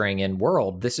adventuring in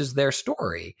world. This is their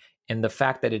story. And the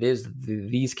fact that it is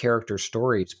these character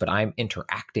stories, but I'm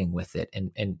interacting with it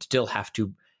and still have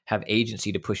to have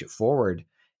agency to push it forward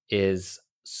is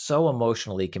so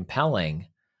emotionally compelling.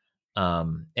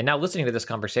 And now listening to this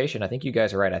conversation, I think you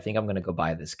guys are right. I think I'm going to go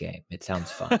buy this game. It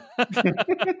sounds fun.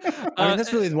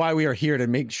 That's really why we are here, to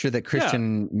make sure that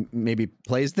Christian maybe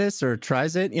plays this or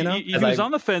tries it. He was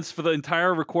on the fence for the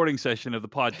entire recording session of the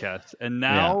podcast, and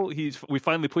now we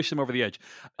finally pushed him over the edge.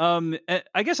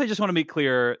 I guess I just want to make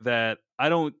clear that I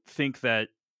don't think that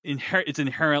it's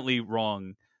inherently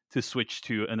wrong to switch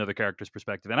to another character's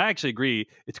perspective, and I actually agree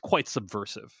it's quite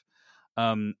subversive.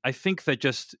 I think that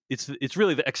just it's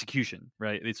really the execution,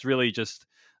 right? It's really just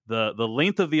the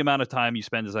length of the amount of time you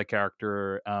spend as that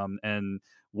character, and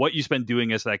what you spend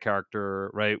doing as that character,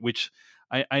 right? Which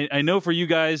I know for you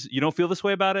guys, you don't feel this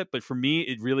way about it, but for me,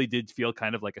 it really did feel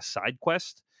kind of like a side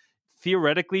quest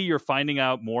theoretically you're finding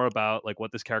out more about like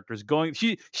what this character is going.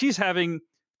 She's having,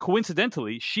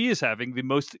 coincidentally, she is having the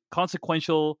most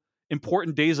consequential,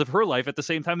 important days of her life at the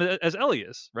same time as Ellie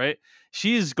is, right?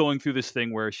 She's going through this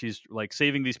thing where she's like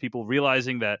saving these people,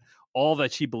 realizing that all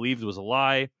that she believed was a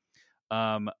lie.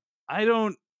 I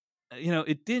don't,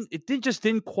 it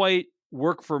didn't quite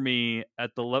work for me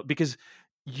at the level, because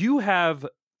you have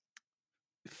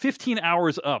 15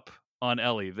 hours up on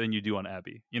Ellie than you do on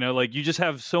Abby. Like you just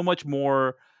have so much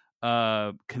more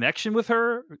connection with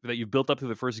her that you've built up through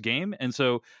the first game, and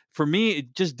so for me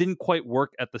it just didn't quite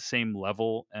work at the same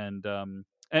level. And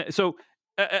so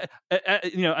I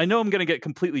know I'm going to get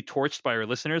completely torched by our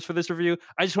listeners for this review.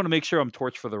 I just want to make sure I'm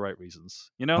torched for the right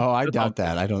reasons. Oh, I doubt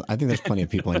that. I think there's plenty of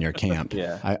people in your camp.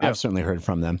 I've certainly heard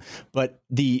from them, but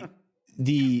the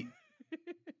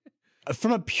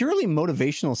from a purely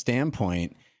motivational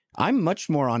standpoint, I'm much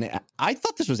more on it. I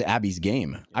thought this was Abby's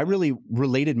game. I really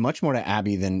related much more to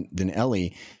Abby than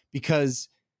Ellie, because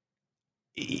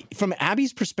from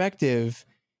Abby's perspective,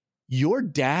 your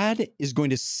dad is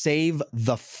going to save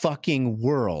the fucking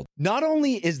world. Not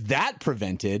only is that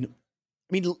prevented, I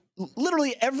mean,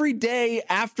 literally every day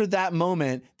after that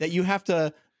moment that you have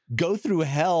to go through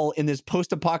hell in this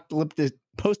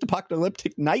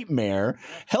post-apocalyptic nightmare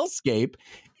hellscape,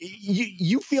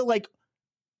 you feel like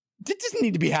this doesn't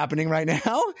need to be happening right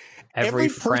now. Every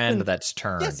friend that's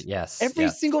turned, yes. Every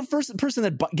single person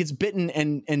that gets bitten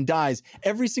and dies,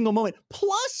 every single moment,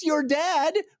 plus your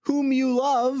dad, whom you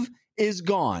love, is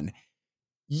gone.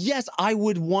 Yes, I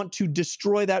would want to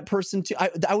destroy that person too.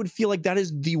 I would feel like that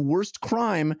is the worst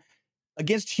crime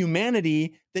against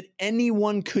humanity that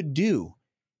anyone could do.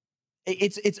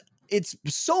 It's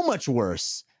so much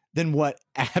worse than what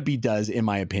Abby does, in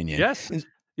my opinion. Yes.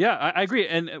 Yeah, I agree.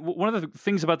 And one of the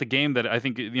things about the game that I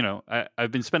think,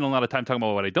 I've been spending a lot of time talking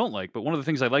about what I don't like, but one of the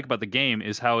things I like about the game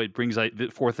is how it brings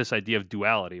forth this idea of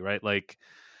duality, right? Like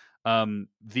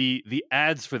the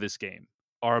ads for this game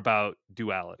are about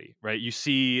duality, right? You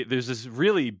see, there's this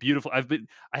really beautiful,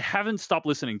 I haven't stopped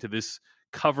listening to this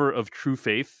cover of True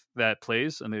Faith that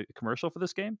plays in the commercial for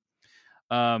this game.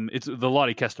 It's the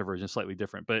Lottie Kester version, slightly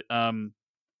different, but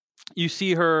you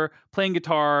see her playing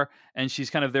guitar and she's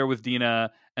kind of there with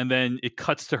Dina, and then it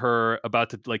cuts to her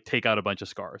about to like take out a bunch of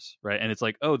scars, right? And it's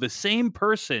like, oh, the same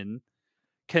person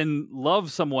can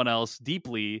love someone else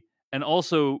deeply and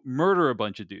also murder a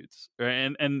bunch of dudes,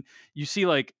 right? And you see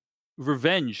like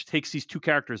revenge takes these two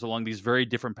characters along these very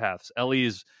different paths. Ellie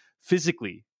is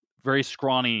physically very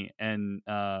scrawny and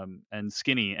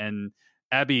skinny, and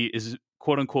Abby is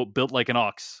quote unquote built like an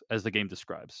ox, as the game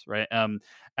describes, right?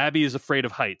 Abby is afraid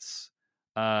of heights.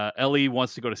 Ellie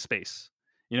wants to go to space.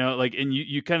 And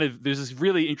you kind of, there's this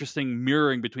really interesting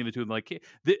mirroring between the two. Like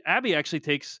Abby actually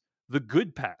takes the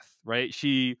good path, right?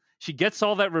 She gets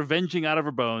all that revenging out of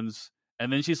her bones,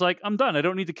 and then she's like, I'm done. I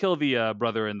don't need to kill the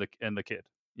brother and the kid.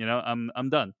 I'm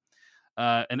done.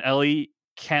 And Ellie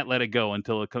can't let it go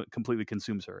until it completely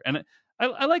consumes her. And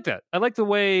I like that. I like the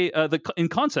way in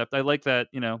concept. I like that.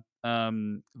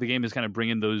 The game is kind of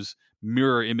bringing those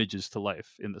mirror images to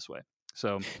life in this way.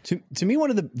 So to me,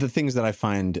 one of the things that I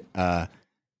find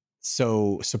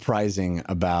so surprising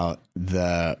about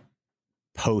the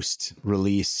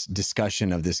post-release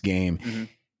discussion of this game,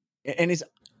 and is,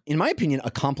 in my opinion, a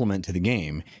compliment to the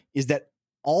game, is that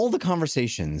all the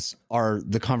conversations are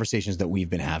the conversations that we've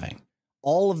been having.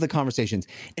 All of the conversations.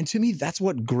 And to me, that's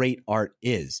what great art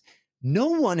is. No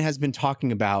one has been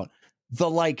talking about the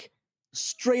like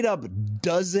straight up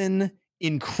dozen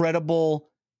incredible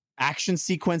action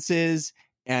sequences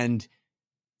and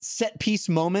set piece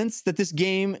moments that this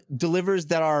game delivers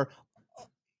that are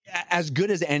as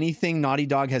good as anything Naughty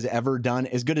Dog has ever done,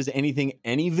 as good as anything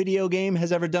any video game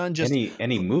has ever done. Just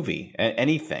any movie,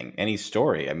 anything, any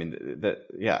story. I mean,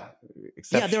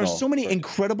 exceptional. There are so many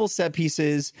incredible set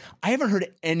pieces. I haven't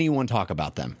heard anyone talk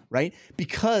about them, right?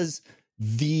 Because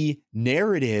the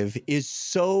narrative is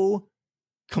so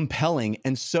compelling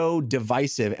and so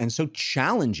divisive and so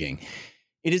challenging.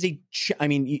 It is you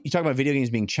talk about video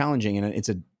games being challenging, and it's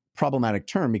a problematic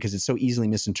term because it's so easily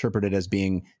misinterpreted as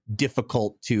being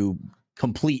difficult to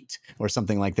complete or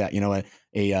something like that.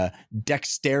 A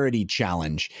dexterity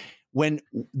challenge. When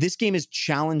this game is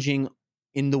challenging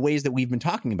in the ways that we've been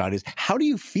talking about, is how do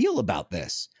you feel about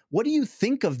this? What do you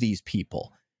think of these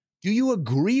people? Do you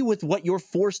agree with what you're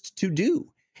forced to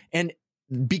do? And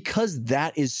because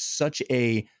that is such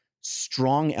a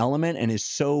strong element and is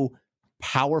so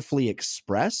powerfully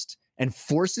expressed and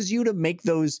forces you to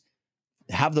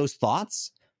have those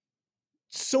thoughts,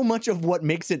 so much of what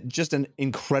makes it just an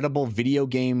incredible video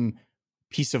game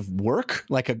piece of work,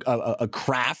 like a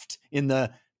craft in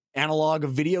the analog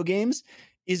of video games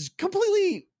is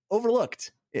completely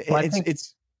overlooked. Well,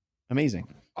 It's amazing.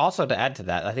 Also, to add to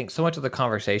that, I think so much of the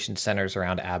conversation centers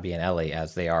around Abby and Ellie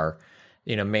as they are,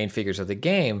 main figures of the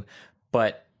game.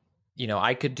 But,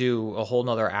 I could do a whole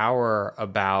nother hour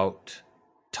about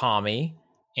Tommy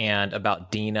and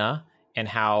about Dina and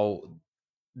how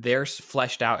they're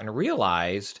fleshed out and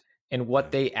realized and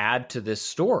what they add to this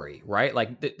story, right?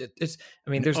 Like there's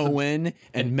Owen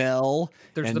and Mel.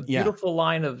 There's the beautiful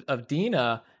line of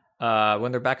Dina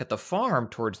when they're back at the farm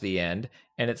towards the end,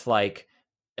 and it's like,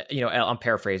 I'm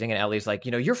paraphrasing, and Ellie's like,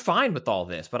 you're fine with all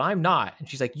this, but I'm not. And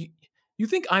she's like, you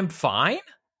think I'm fine?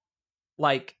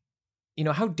 Like,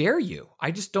 how dare you?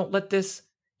 I just don't let this,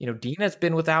 Dina's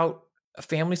been without a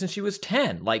family since she was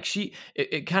 10. Like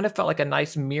it kind of felt like a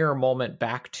nice mirror moment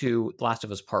back to Last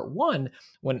of Us Part 1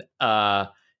 when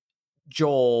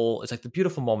Joel, it's like the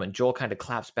beautiful moment. Joel kind of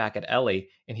claps back at Ellie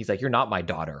and he's like, you're not my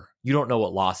daughter. You don't know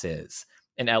what loss is.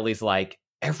 And Ellie's like,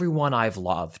 everyone I've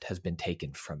loved has been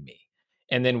taken from me.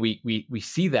 And then we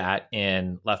see that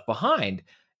in Left Behind.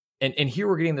 And here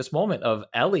we're getting this moment of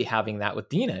Ellie having that with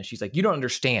Dina. She's like, you don't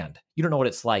understand. You don't know what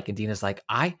it's like. And Dina's like,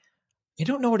 I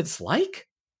don't know what it's like.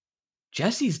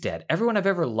 Jesse's dead. Everyone I've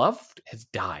ever loved has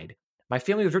died. My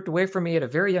family was ripped away from me at a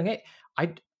very young age.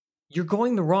 You're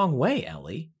going the wrong way,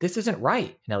 Ellie. This isn't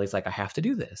right. And Ellie's like, I have to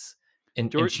do this. And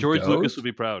George Lucas would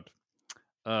be proud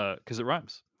because it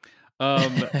rhymes.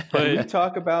 But we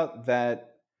talk about that.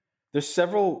 There's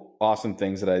several awesome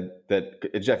things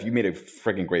that Jeff, you made a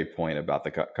freaking great point about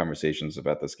the conversations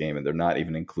about this game, and they're not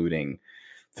even including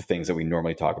the things that we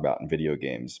normally talk about in video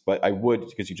games. But I would,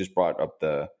 because you just brought up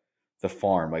the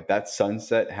farm, like that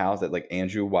sunset house that like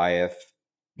Andrew Wyeth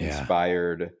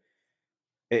inspired.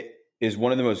 It is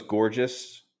one of the most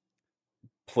gorgeous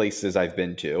places I've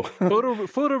been to.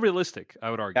 Photorealistic, I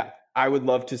would argue. I would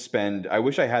love to spend. I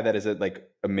wish I had that as a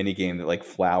mini game that like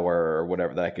Flower or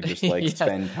whatever that I could just like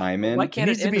spend time in. Why can't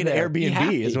it needs to be an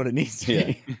Airbnb is what it needs to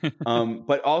be.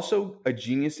 But also a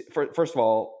genius. First of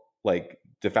all, like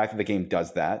the fact that the game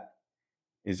does that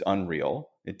is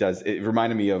unreal. It does. It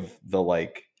reminded me of the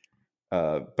like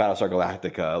Battlestar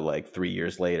Galactica like 3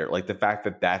 years later. Like the fact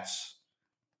that that's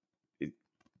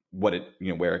what it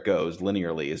where it goes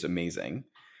linearly is amazing.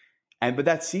 But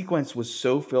that sequence was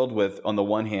so filled with, on the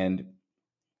one hand,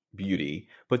 beauty,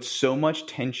 but so much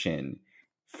tension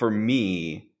for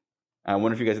me. I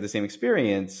wonder if you guys had the same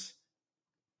experience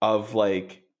of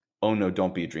like, oh no,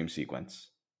 don't be a dream sequence.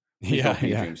 Don't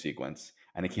be a dream sequence.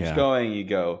 And it keeps going, you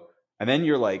go, and then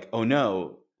you're like, oh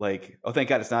no, like, oh thank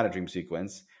God it's not a dream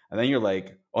sequence. And then you're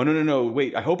like, oh no,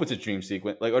 wait, I hope it's a dream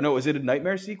sequence. Like, oh no, is it a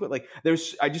nightmare sequence? Like,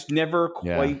 I just never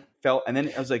quite felt. And then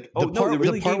I was like, oh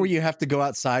the part where you have to go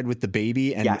outside with the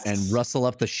baby and rustle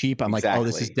up the sheep. I'm like, oh,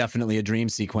 this is definitely a dream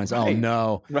sequence. Right. Oh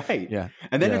no, right? Yeah.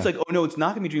 And then it's like, oh no, it's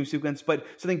not gonna be a dream sequence, but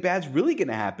something bad's really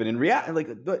gonna happen and react. Like,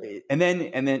 and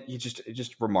then you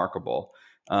just remarkable.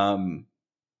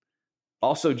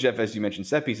 Also, Jeff, as you mentioned,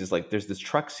 set pieces. Like, there's this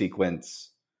truck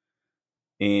sequence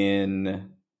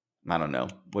in, I don't know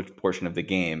which portion of the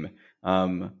game.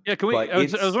 Can we? I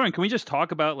was wondering, can we just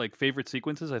talk about like favorite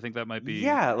sequences? I think that might be.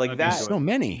 Like that. So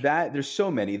many. There's so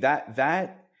many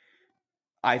that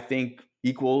I think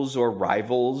equals or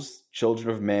rivals Children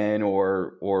of Men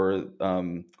or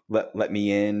Let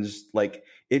Me In. Like,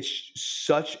 it's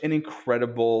such an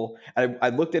incredible. I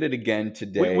looked at it again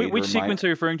today. Which sequence are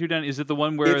you referring to, Dan? Is it the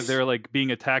one where they're like being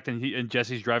attacked and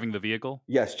Jesse's driving the vehicle?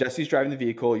 Yes, Jesse's driving the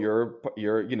vehicle. You're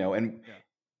and.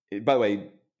 By the way,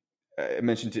 I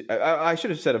mentioned I should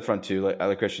have said up front too,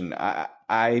 like Christian.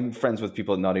 I'm friends with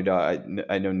people at Naughty Dog.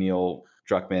 I know Neil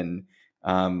Druckmann,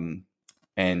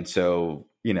 and so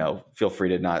feel free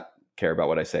to not care about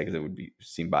what I say because it would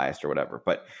seem biased or whatever.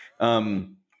 But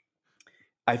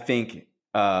I think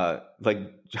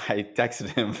like I texted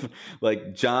him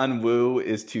like John Woo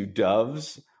is to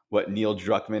doves what Neil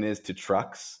Druckmann is to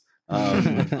trucks.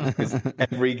 Because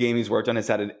every game he's worked on has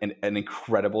had an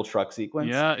incredible truck sequence.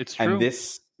 Yeah, it's true. And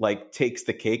this like takes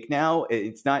the cake now.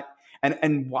 It's not,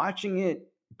 and watching it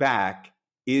back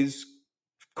is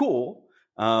cool.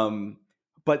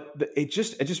 But it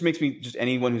just makes me just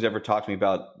anyone who's ever talked to me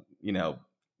about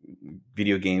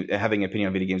video games, having an opinion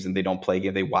on video games, and they don't play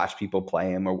games, they watch people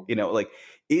play them, or like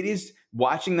it is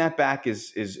watching that back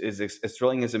is as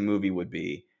thrilling as a movie would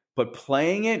be. But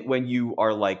playing it when you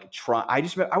are like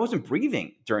I wasn't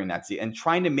breathing during that scene and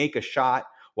trying to make a shot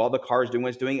while the car is doing what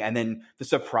it's doing, and then the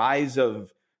surprise of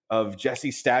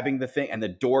Jesse stabbing the thing and the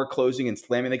door closing and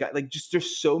slamming the guy. Like, just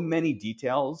there's so many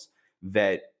details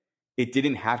that it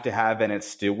didn't have to have, and it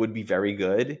still would be very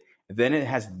good. Then it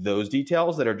has those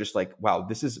details that are just like, wow,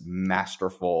 this is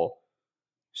masterful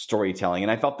storytelling.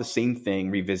 And I felt the same thing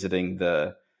revisiting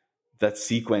that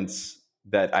sequence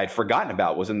that I'd forgotten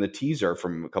about was in the teaser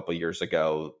from a couple of years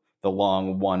ago, the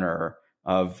long oneer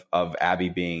of Abby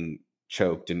being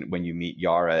choked and when you meet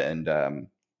Yara and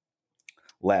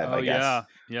Lev, I guess.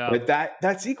 Yeah. But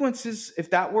that sequence is,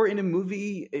 if that were in a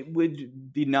movie, it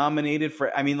would be nominated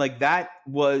for. I mean, like that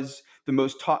was the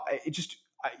most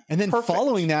and then perfect.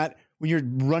 Following that, when you're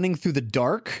running through the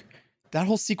dark, that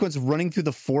whole sequence running through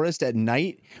the forest at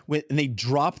night, and they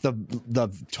drop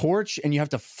the torch, and you have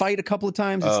to fight a couple of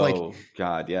times. It's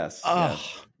God, yes,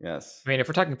 yes. I mean, if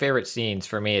we're talking favorite scenes,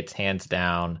 for me, it's hands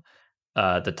down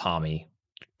the Tommy.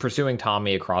 Pursuing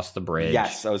Tommy across the bridge.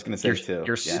 Yes, I was going to say too.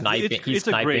 You're sniping. He's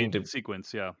sniping a great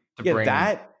sequence. Yeah, to bring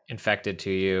that infected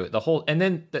to you. The whole, and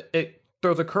then it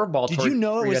throws a curveball. Did you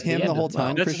know it was him the whole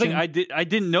time? That's Christian? the thing. I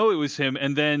didn't know it was him,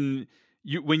 and then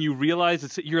when you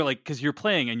realize you're like, because you're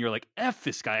playing and you're like, F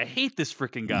this guy. I hate this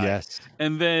freaking guy. Yes.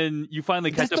 And then you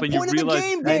finally catch up and you That's the point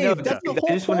realize. of the game, Dave. That's the whole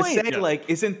I just want to say, Yeah. like,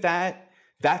 isn't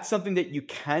that's something that you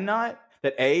cannot?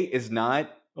 That is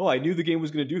not. Oh, I knew the game was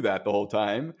going to do that the whole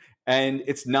time. And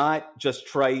it's not just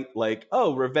trite, like,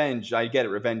 oh, revenge. I get it.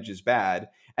 Revenge is bad.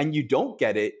 And you don't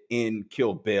get it in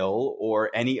Kill Bill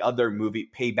or any other movie,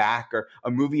 Payback, or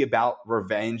a movie about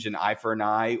revenge, an eye for an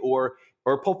eye, or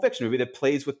a Pulp Fiction movie that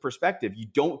plays with perspective. You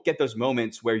don't get those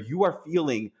moments where you are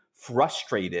feeling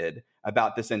frustrated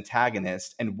about this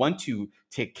antagonist and want to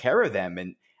take care of them.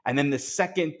 And then the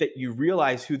second that you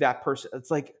realize who that person, it's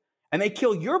like, and they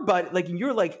kill your butt, like, and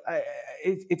you're like,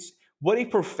 it's what a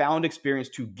profound experience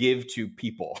to give to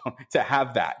people to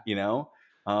have that, you know?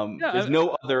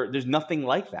 There's nothing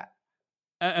like that.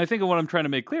 I think what I'm trying to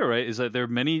make clear, right, is that there are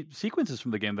many sequences from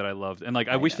the game that I loved, and like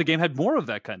I wish the game had more of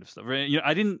that kind of stuff. Right? You know,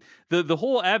 I didn't the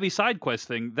whole Abby side quest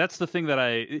thing. That's the thing that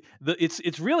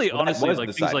it's really honestly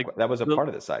like things like that was a part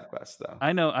of the side quest, though.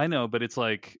 I know, but it's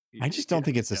like I just don't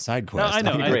think it's a side quest. No, I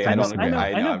know. I agree. I don't agree.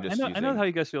 I know how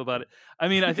you guys feel about it. I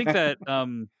mean, I think that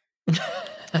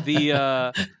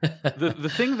the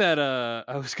thing that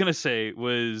I was gonna say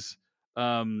was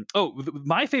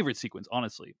my favorite sequence,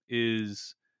 honestly,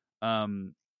 is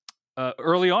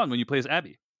early on when you play as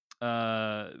Abby.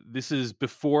 This is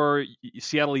before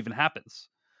Seattle even happens,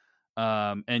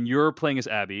 and you're playing as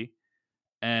Abby,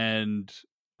 and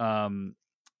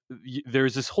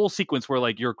there's this whole sequence where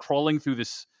like you're crawling through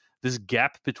this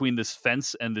gap between this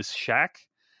fence and this shack,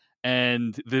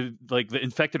 and the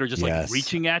infected are just like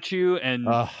reaching at you, and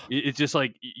it's just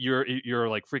like you're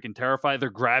like freaking terrified. They're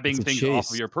grabbing things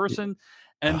off of your person.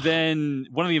 And then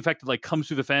one of the infected like comes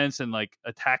through the fence and like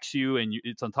attacks you, and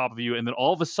it's on top of you. And then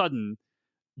all of a sudden,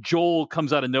 Joel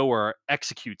comes out of nowhere,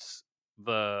 executes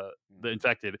the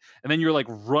infected, and then you're like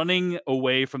running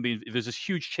away from there's this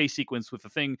huge chase sequence with the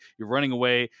thing. You're running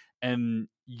away, and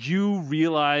you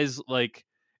realize like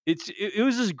it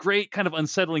was this great kind of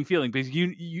unsettling feeling, because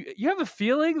you have a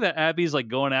feeling that Abby's like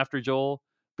going after Joel,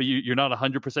 but you're not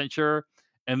 100% sure.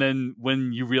 And then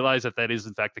when you realize that is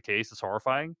in fact the case, it's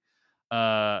horrifying.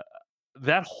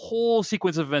 That whole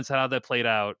sequence of events, how that played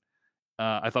out,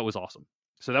 I thought was awesome.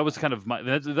 So that was kind of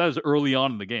that was early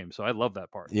on in the game. So I love that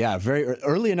part. Yeah, very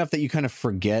early enough that you kind of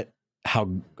forget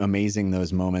how amazing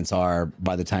those moments are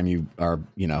by the time you are,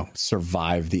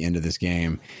 survive the end of this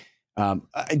game.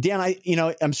 Dan,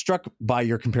 I'm struck by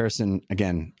your comparison.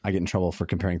 Again, I get in trouble for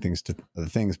comparing things to other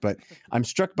things, but I'm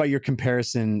struck by your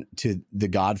comparison to The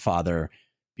Godfather,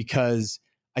 because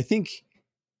I think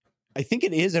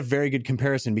it is a very good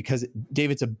comparison, because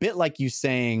Dave, it's a bit like you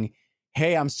saying,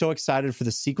 hey, I'm so excited for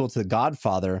the sequel to The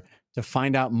Godfather to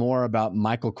find out more about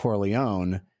Michael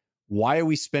Corleone. Why are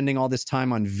we spending all this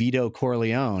time on Vito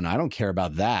Corleone? I don't care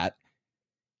about that.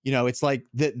 It's like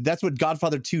that's what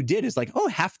Godfather 2 did, is like, oh,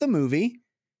 half the movie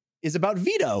is about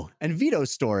Vito and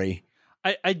Vito's story.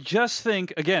 I just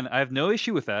think, again, I have no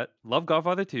issue with that. Love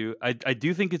Godfather 2. I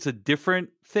do think it's a different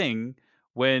thing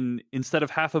when instead of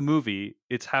half a movie,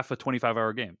 it's half a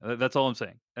 25-hour game. That's all I'm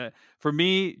saying. For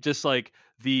me, just like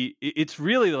it's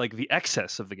really like the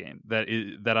excess of the game that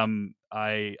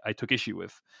I took issue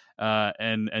with,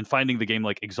 and finding the game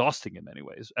like exhausting in many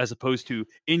ways, as opposed to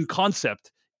in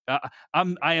concept.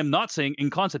 I am not saying in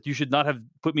concept you should not have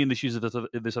put me in the shoes of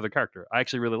this other character. I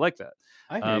actually really like that.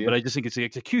 But I just think it's the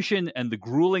execution and the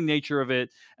grueling nature of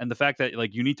it, and the fact that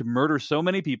like you need to murder so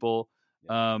many people.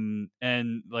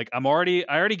 And like I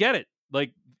already get it.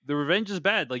 Like the revenge is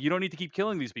bad. Like you don't need to keep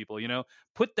killing these people.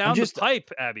 Put down the pipe,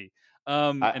 Abby.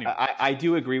 Anyway. I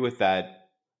do agree with that.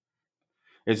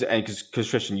 Because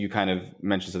Christian, you kind of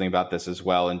mentioned something about this as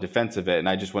well in defense of it, and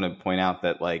I just want to point out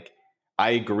that like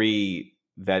I agree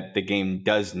that the game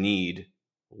does need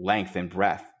length and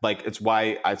breadth. Like it's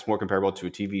why it's more comparable to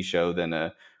a TV show than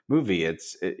a movie.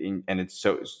 And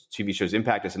so TV shows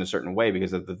impact us in a certain way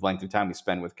because of the length of time we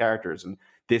spend with characters. And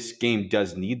this game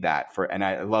does need that and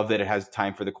I love that it has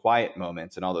time for the quiet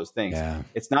moments and all those things. Yeah.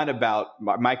 It's not about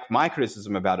my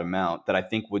criticism about amount that I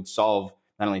think would solve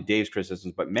not only Dave's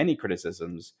criticisms, but many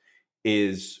criticisms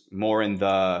is more in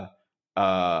the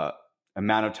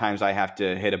amount of times I have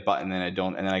to hit a button and I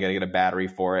don't, and then I got to get a battery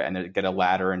for it and then get a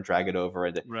ladder and drag it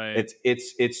over. Right.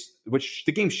 It's which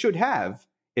the game should have.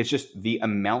 It's just the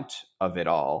amount of it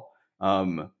all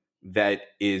that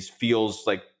feels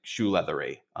like shoe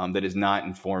leathery, that is not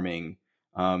informing.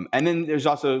 And then there's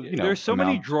also, there's so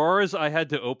many drawers I had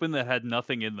to open that had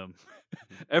nothing in them.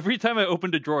 Every time I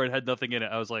opened a drawer, it had nothing in it.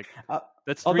 I was like,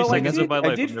 that's 3 seconds of my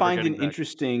life. I did find an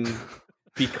interesting,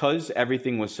 because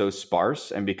everything was so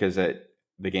sparse and because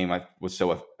the game was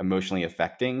so emotionally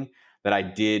affecting, that I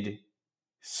did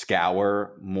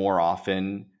scour more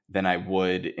often than I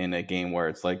would in a game where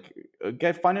it's like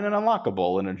finding an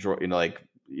unlockable in a drawer,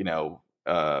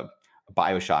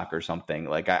 BioShock or something.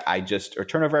 Like or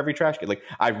turn over every trash can. Like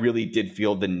I really did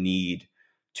feel the need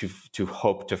to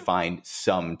hope to find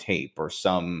some tape or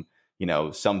some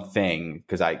something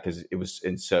because it was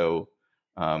in so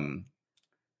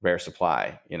rare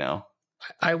supply.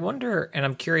 I wonder, and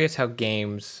I'm curious how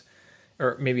games,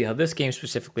 or maybe how this game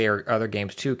specifically, or other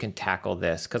games too, can tackle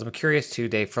this. Because I'm curious too,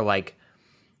 Dave, for like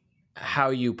how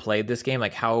you played this game,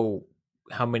 like how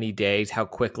many days, how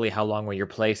quickly, how long were your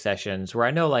play sessions? Where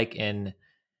I know, like in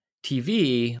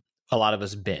TV, a lot of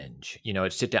us binge.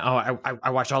 It's sit down. Oh, I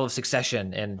watched all of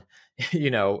Succession in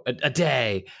a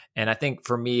day. And I think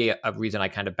for me, a reason I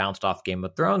kind of bounced off Game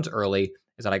of Thrones early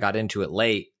is that I got into it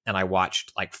late and I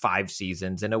watched like 5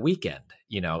 seasons in a weekend.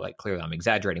 Like clearly I'm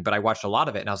exaggerating, but I watched a lot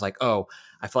of it and I was like, oh,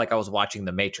 I feel like I was watching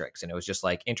The Matrix, and it was just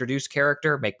like introduce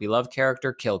character, make me love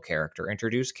character, kill character,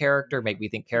 introduce character, make me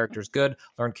think character's good,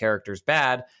 learn character's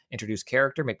bad, introduce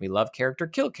character, make me love character,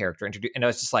 kill character, and I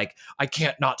was just like, I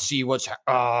can't not see what's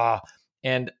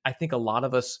and I think a lot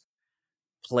of us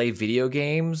play video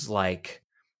games like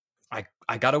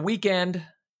I got a weekend,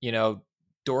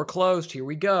 door closed, here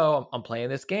we go, I'm playing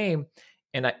this game.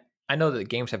 And I know that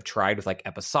games have tried with like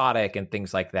episodic and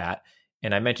things like that.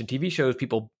 And I mentioned TV shows,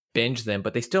 people binge them,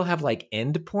 but they still have like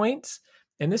end points.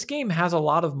 And this game has a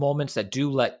lot of moments that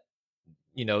do let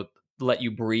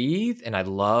you breathe. And I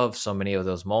love so many of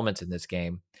those moments in this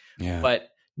game. Yeah. But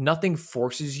nothing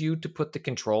forces you to put the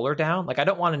controller down. Like I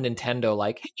don't want a Nintendo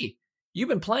like, hey, you've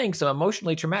been playing some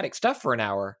emotionally traumatic stuff for an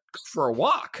hour. Go for a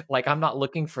walk. Like I'm not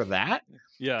looking for that.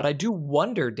 Yeah. But I do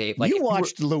wonder, Dave. Like you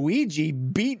watched Luigi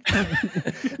beat.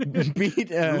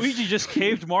 Luigi just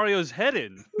caved Mario's head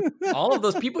in. All of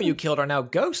those people you killed are now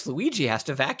ghosts. Luigi has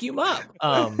to vacuum up.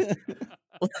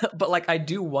 But like I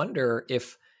do wonder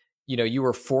if you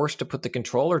were forced to put the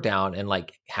controller down and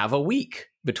like have a week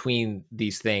between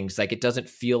these things. Like it doesn't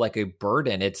feel like a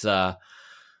burden. It's you're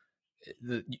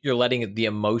letting the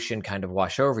emotion kind of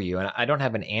wash over you. And I don't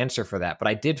have an answer for that, but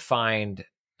I did find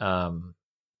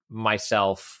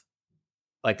myself,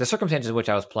 like the circumstances in which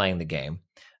I was playing the game.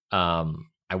 I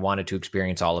wanted to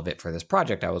experience all of it for this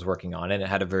project I was working on, and it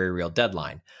had a very real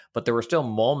deadline. But there were still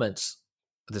moments.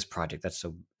 This project, that's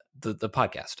so the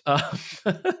podcast,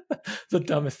 the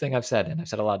dumbest thing I've said, and I've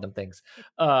said a lot of dumb things.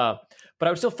 But I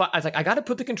was still. I was like, I got to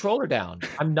put the controller down.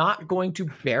 I'm not going to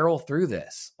barrel through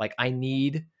this. Like I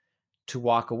need to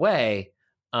walk away.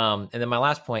 And then my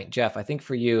last point, Jeff, I think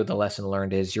for you, the lesson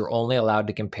learned is you're only allowed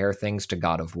to compare things to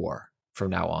God of War from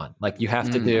now on. Like you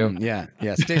have to do. Yeah.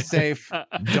 Stay safe.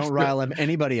 Don't rile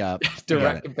anybody up.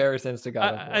 Direct comparisons to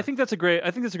God of War. I think that's a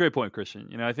great point,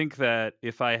 Christian. I think that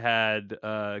if I had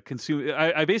consumed,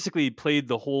 I basically played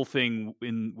the whole thing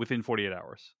within 48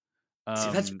 hours.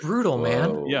 See, that's brutal,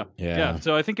 man. Yeah.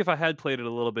 So I think if I had played it a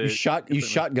little bit, you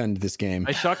shotgunned this game.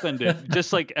 I shotgunned it,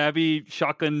 just like Abby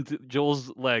shotgunned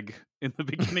Joel's leg in the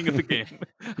beginning of the game.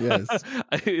 Yes,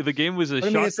 the game was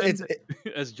shotgun.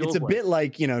 As Joel's it's a leg. bit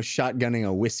like shotgunning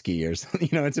a whiskey or something.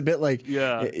 It's a bit like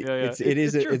it's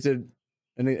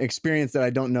an experience that I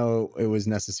don't know it was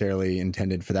necessarily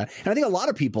intended for that. And I think a lot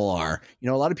of people are.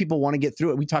 A lot of people want to get through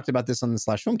it. We talked about this on the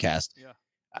Slash Filmcast. Yeah.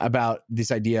 About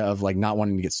this idea of like not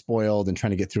wanting to get spoiled and trying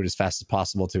to get through it as fast as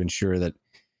possible to ensure that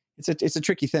it's a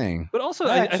tricky thing. But also,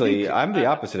 actually, I'm the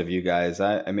opposite of you guys.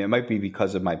 I mean, it might be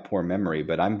because of my poor memory,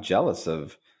 but I'm jealous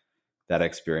of that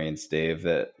experience, Dave.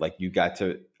 That like you got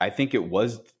to. I think it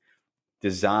was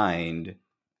designed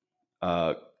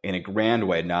in a grand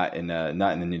way, not in the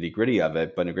nitty gritty of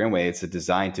it, but in a grand way. It's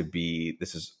designed to be.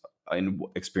 This is an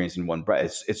experience in one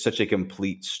breath. It's such a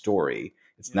complete story.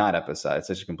 It's not episodic. It's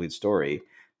such a complete story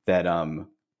that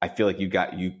I feel like you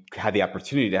had the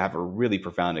opportunity to have a really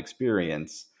profound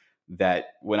experience that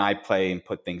when I play and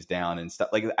put things down and stuff,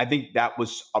 like I think that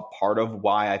was a part of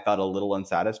why I felt a little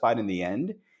unsatisfied in the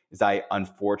end, is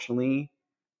unfortunately,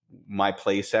 my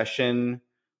play session,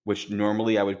 which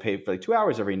normally I would pay for like 2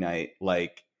 hours every night,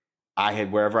 like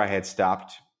wherever I had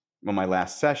stopped on my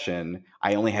last session,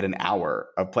 I only had an hour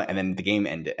of play, and then the game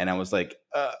ended. And I was like,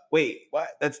 wait, what?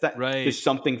 That's not right. There's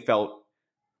something felt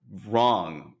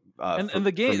wrong. And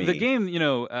the game, you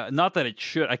know, not that it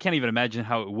should. I can't even imagine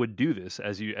how it would do this,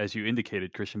 as you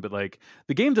indicated, Christian. But like,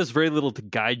 the game does very little to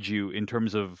guide you in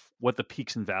terms of what the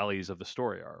peaks and valleys of the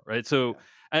story are, right? So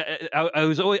I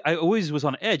always was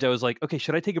on edge. I was like, okay,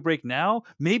 should I take a break now?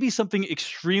 Maybe something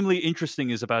extremely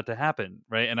interesting is about to happen,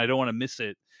 right? And I don't want to miss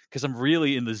it because I'm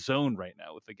really in the zone right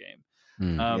now with the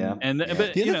game.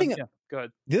 But the other thing, go ahead.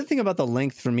 The other thing about the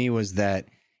length for me was that,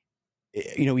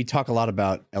 you know, we talk a lot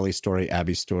about Ellie's story,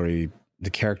 Abby's story, the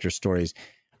character stories.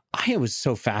 I was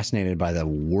so fascinated by the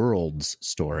world's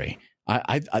story.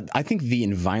 I think the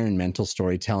environmental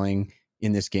storytelling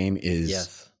in this game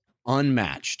is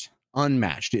unmatched. I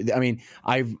mean,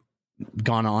 I've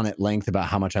gone on at length about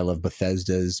how much I love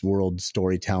Bethesda's world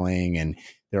storytelling, and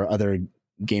there are other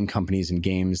game companies and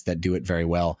games that do it very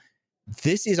well.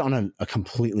 This is on a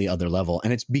completely other level,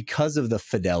 and it's because of the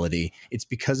fidelity. It's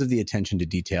because of the attention to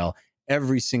detail.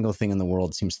 Every single thing in the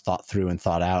world seems thought through and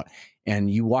thought out.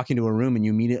 And you walk into a room and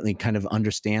you immediately kind of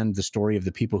understand the story of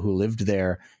the people who lived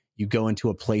there. You go into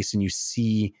a place and you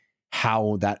see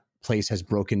how that place has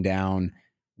broken down,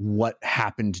 what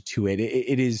happened to it.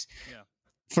 It is,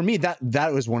 for me,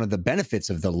 that was one of the benefits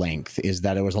of the length, is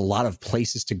that there was a lot of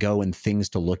places to go and things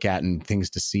to look at and things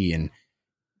to see, and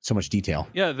so much detail.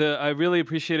 Yeah, I really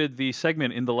appreciated the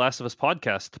segment in the Last of Us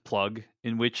podcast plug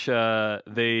in which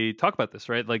they talk about this,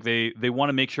 right? Like they want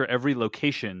to make sure every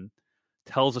location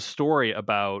tells a story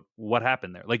about what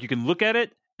happened there. Like you can look at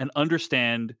it and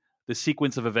understand the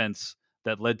sequence of events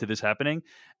that led to this happening.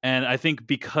 And I think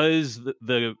because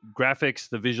the graphics,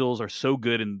 the visuals are so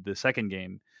good in the second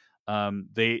game,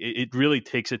 it really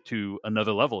takes it to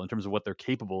another level in terms of what they're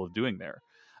capable of doing there.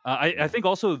 I think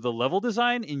also the level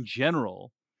design in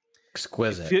general,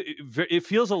 exquisite. It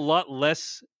feels a lot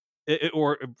less,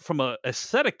 or from a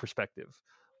aesthetic perspective,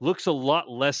 looks a lot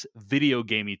less video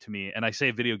gamey to me. And I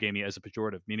say video gamey as a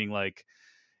pejorative, meaning like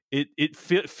it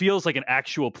feels like an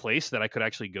actual place that I could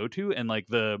actually go to, and like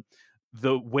the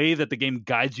way that the game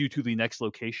guides you to the next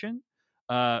location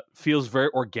feels very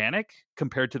organic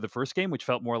compared to the first game, which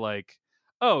felt more like,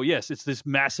 oh yes, it's this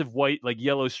massive white, like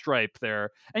yellow stripe there.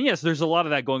 And yes, there's a lot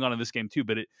of that going on in this game too,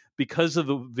 but because of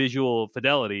the visual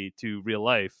fidelity to real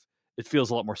life, it feels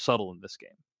a lot more subtle in this game.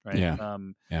 Right.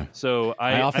 Yeah. So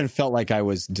I often felt like I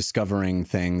was discovering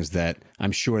things that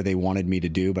I'm sure they wanted me to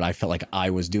do, but I felt like I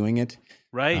was doing it.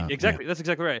 Right. Exactly. Yeah. That's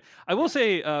exactly right. I will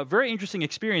say very interesting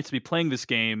experience to be playing this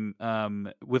game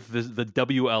with the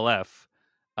WLF.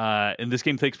 And this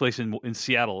game takes place in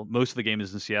Seattle. Most of the game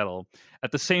is in Seattle.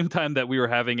 At the same time that we were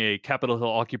having a Capitol Hill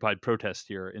occupied protest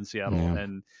here in Seattle,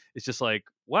 and it's just like,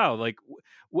 wow, like,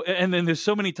 and then there's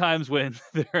so many times when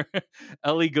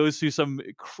Ellie goes through some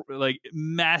like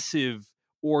massive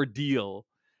ordeal,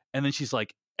 and then she's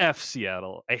like, "F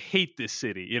Seattle, I hate this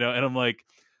city," you know, and I'm like,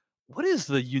 what is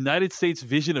the United States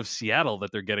vision of Seattle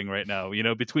that they're getting right now? You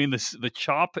know, between the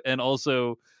chop and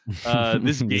also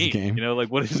this game. You know, like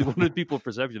what is people's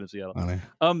perception of Seattle?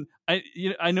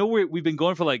 I know we've been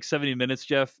going for like 70 minutes,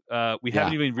 Jeff. We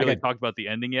haven't even really talked about the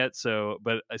ending yet. So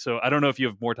I don't know if you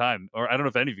have more time, or I don't know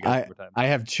if any of you guys have more time. I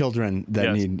have children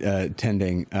that need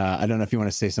tending. I don't know if you want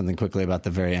to say something quickly about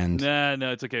the very end.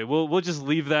 No, it's okay. We'll just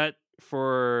leave that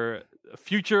for a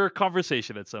future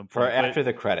conversation at some point. For after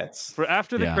the credits.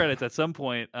 At some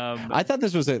point. I thought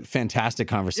this was a fantastic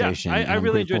conversation. I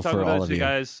really enjoyed talking about this, you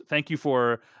guys. Thank you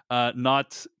for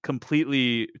not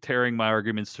completely tearing my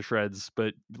arguments to shreds,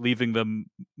 but leaving them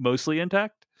mostly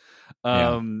intact.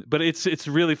 But it's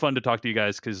really fun to talk to you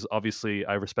guys, because obviously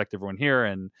I respect everyone here,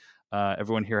 and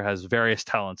everyone here has various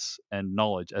talents and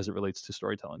knowledge as it relates to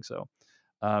storytelling. So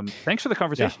thanks for the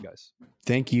conversation, guys.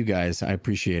 Thank you, guys. I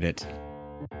appreciate it.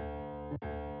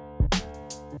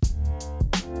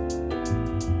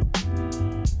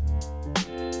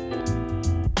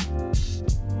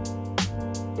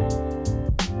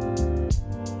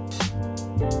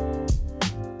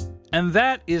 And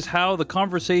that is how the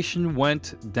conversation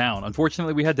went down.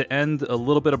 Unfortunately, we had to end a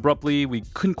little bit abruptly. We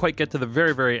couldn't quite get to the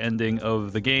very, very ending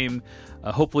of the game.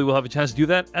 Hopefully, we'll have a chance to do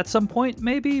that at some point,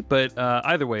 maybe. But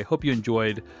either way, hope you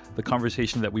enjoyed the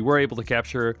conversation that we were able to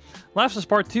capture. Last of Us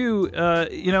Part 2,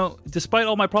 despite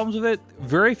all my problems with it,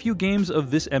 very few games of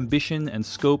this ambition and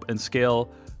scope and scale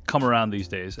come around these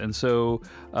days. And so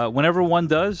whenever one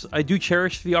does, I do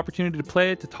cherish the opportunity to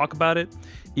play it, to talk about it,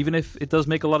 even if it does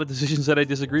make a lot of decisions that I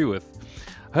disagree with.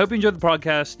 I hope you enjoyed the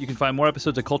podcast. You can find more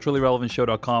episodes at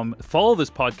culturallyrelevantshow.com. Follow this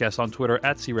podcast on Twitter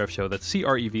at CREVShow. That's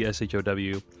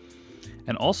CREVSHOW.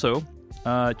 And also,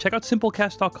 check out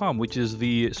Simplecast.com, which is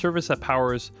the service that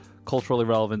powers Culturally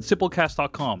Relevant.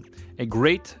 Simplecast.com, a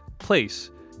great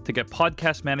place to get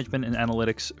podcast management and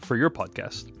analytics for your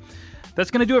podcast. That's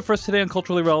going to do it for us today on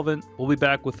Culturally Relevant. We'll be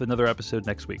back with another episode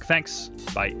next week. Thanks.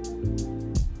 Bye.